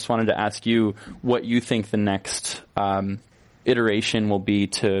 And so I just wanted to ask you what you think the next iteration will be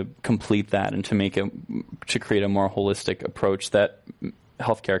to complete that and to create a more holistic approach that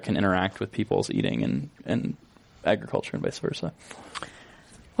healthcare can interact with people's eating and agriculture and vice versa.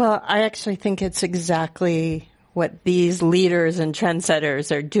 Well, I actually think it's exactly what these leaders and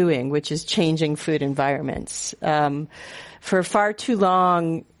trendsetters are doing, which is changing food environments. For far too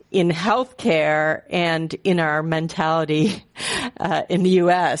long in healthcare and in our mentality in the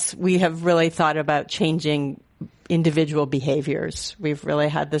U.S., we have really thought about changing individual behaviors. We've really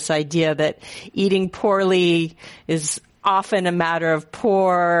had this idea that eating poorly is often a matter of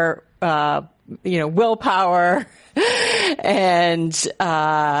poor, willpower, and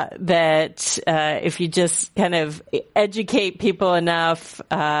that if you just kind of educate people enough,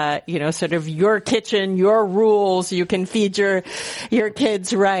 sort of your kitchen, your rules, you can feed your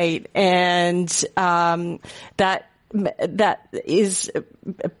kids right, and that is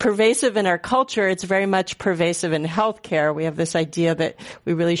pervasive in our culture. It's very much pervasive in healthcare. We have this idea that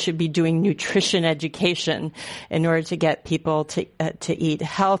we really should be doing nutrition education in order to get people to eat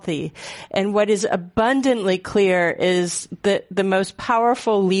healthy. And what is abundantly clear is that the most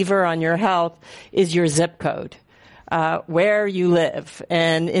powerful lever on your health is your zip code. Where you live.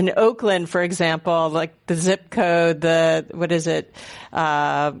 And in Oakland, for example, like the zip code, there's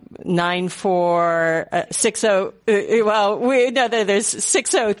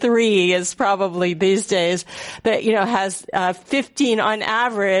 603 is probably these days that, has, 15 on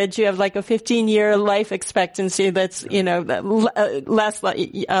average. You have like a 15-year life expectancy that's, less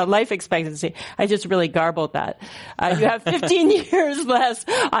life expectancy. I just really garbled that. You have 15 years less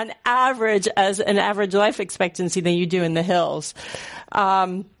on average as an average life expectancy than you do in the hills.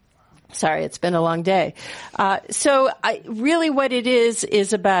 Sorry, it's been a long day. So really what it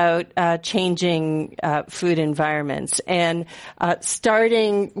is about changing food environments and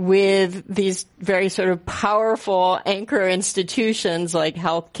starting with these very sort of powerful anchor institutions like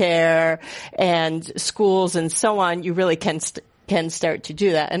healthcare and schools and so on. You really can start to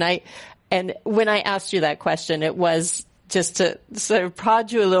do that. And when I asked you that question, it was just to sort of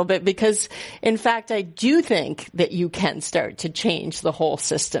prod you a little bit, because in fact, I do think that you can start to change the whole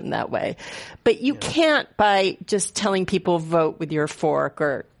system that way. But you can't by just telling people vote with your fork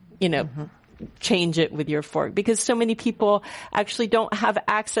or, change it with your fork, because so many people actually don't have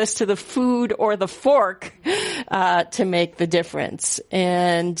access to the food or the fork to make the difference.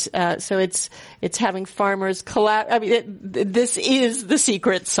 And so it's having farmers this is the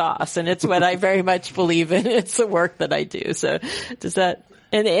secret sauce, and it's what I very much believe in. It's the work that I do. So does that?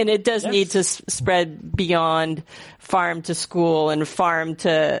 And it does need to spread beyond farm to school and farm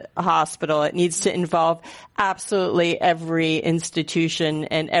to hospital. It needs to involve absolutely every institution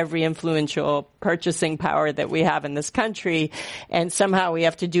and every influential purchasing power that we have in this country. And somehow we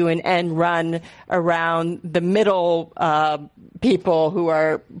have to do an end run around the middle people who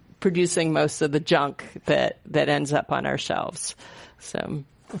are producing most of the junk that ends up on our shelves. So.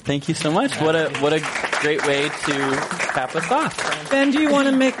 Thank you so much. What a great way to cap us off. Ben, do you want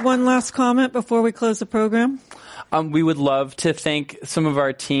to make one last comment before we close the program? We would love to thank some of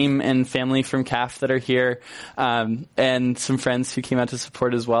our team and family from CAF that are here, and some friends who came out to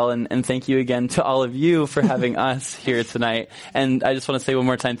support as well. And thank you again to all of you for having us here tonight. And I just want to say one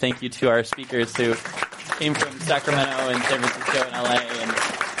more time, thank you to our speakers who came from Sacramento and San Francisco and LA.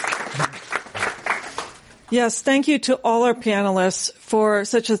 Yes, thank you to all our panelists for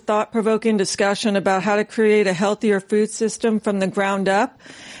such a thought-provoking discussion about how to create a healthier food system from the ground up.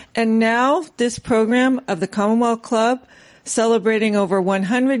 And now this program of the Commonwealth Club, celebrating over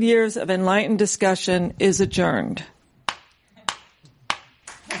 100 years of enlightened discussion, is adjourned.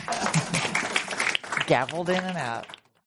 Gavelled in and out.